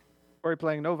Nomi. Corey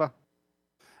playing Nova.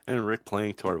 And Rick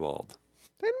playing Torvald.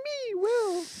 And me,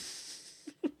 Will.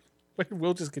 Wait,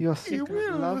 we'll just get. Your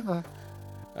secret lover.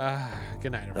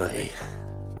 Good night, everybody. Hey.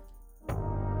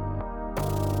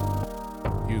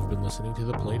 You've been listening to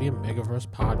the Palladium Megaverse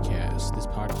podcast. This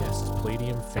podcast is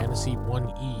Palladium Fantasy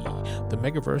 1E. The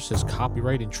Megaverse is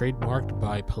copyright and trademarked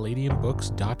by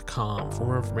PalladiumBooks.com. For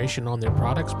more information on their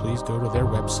products, please go to their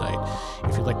website.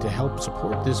 If you'd like to help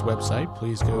support this website,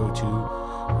 please go to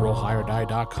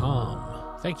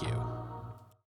RollHigherDie.com. Thank you.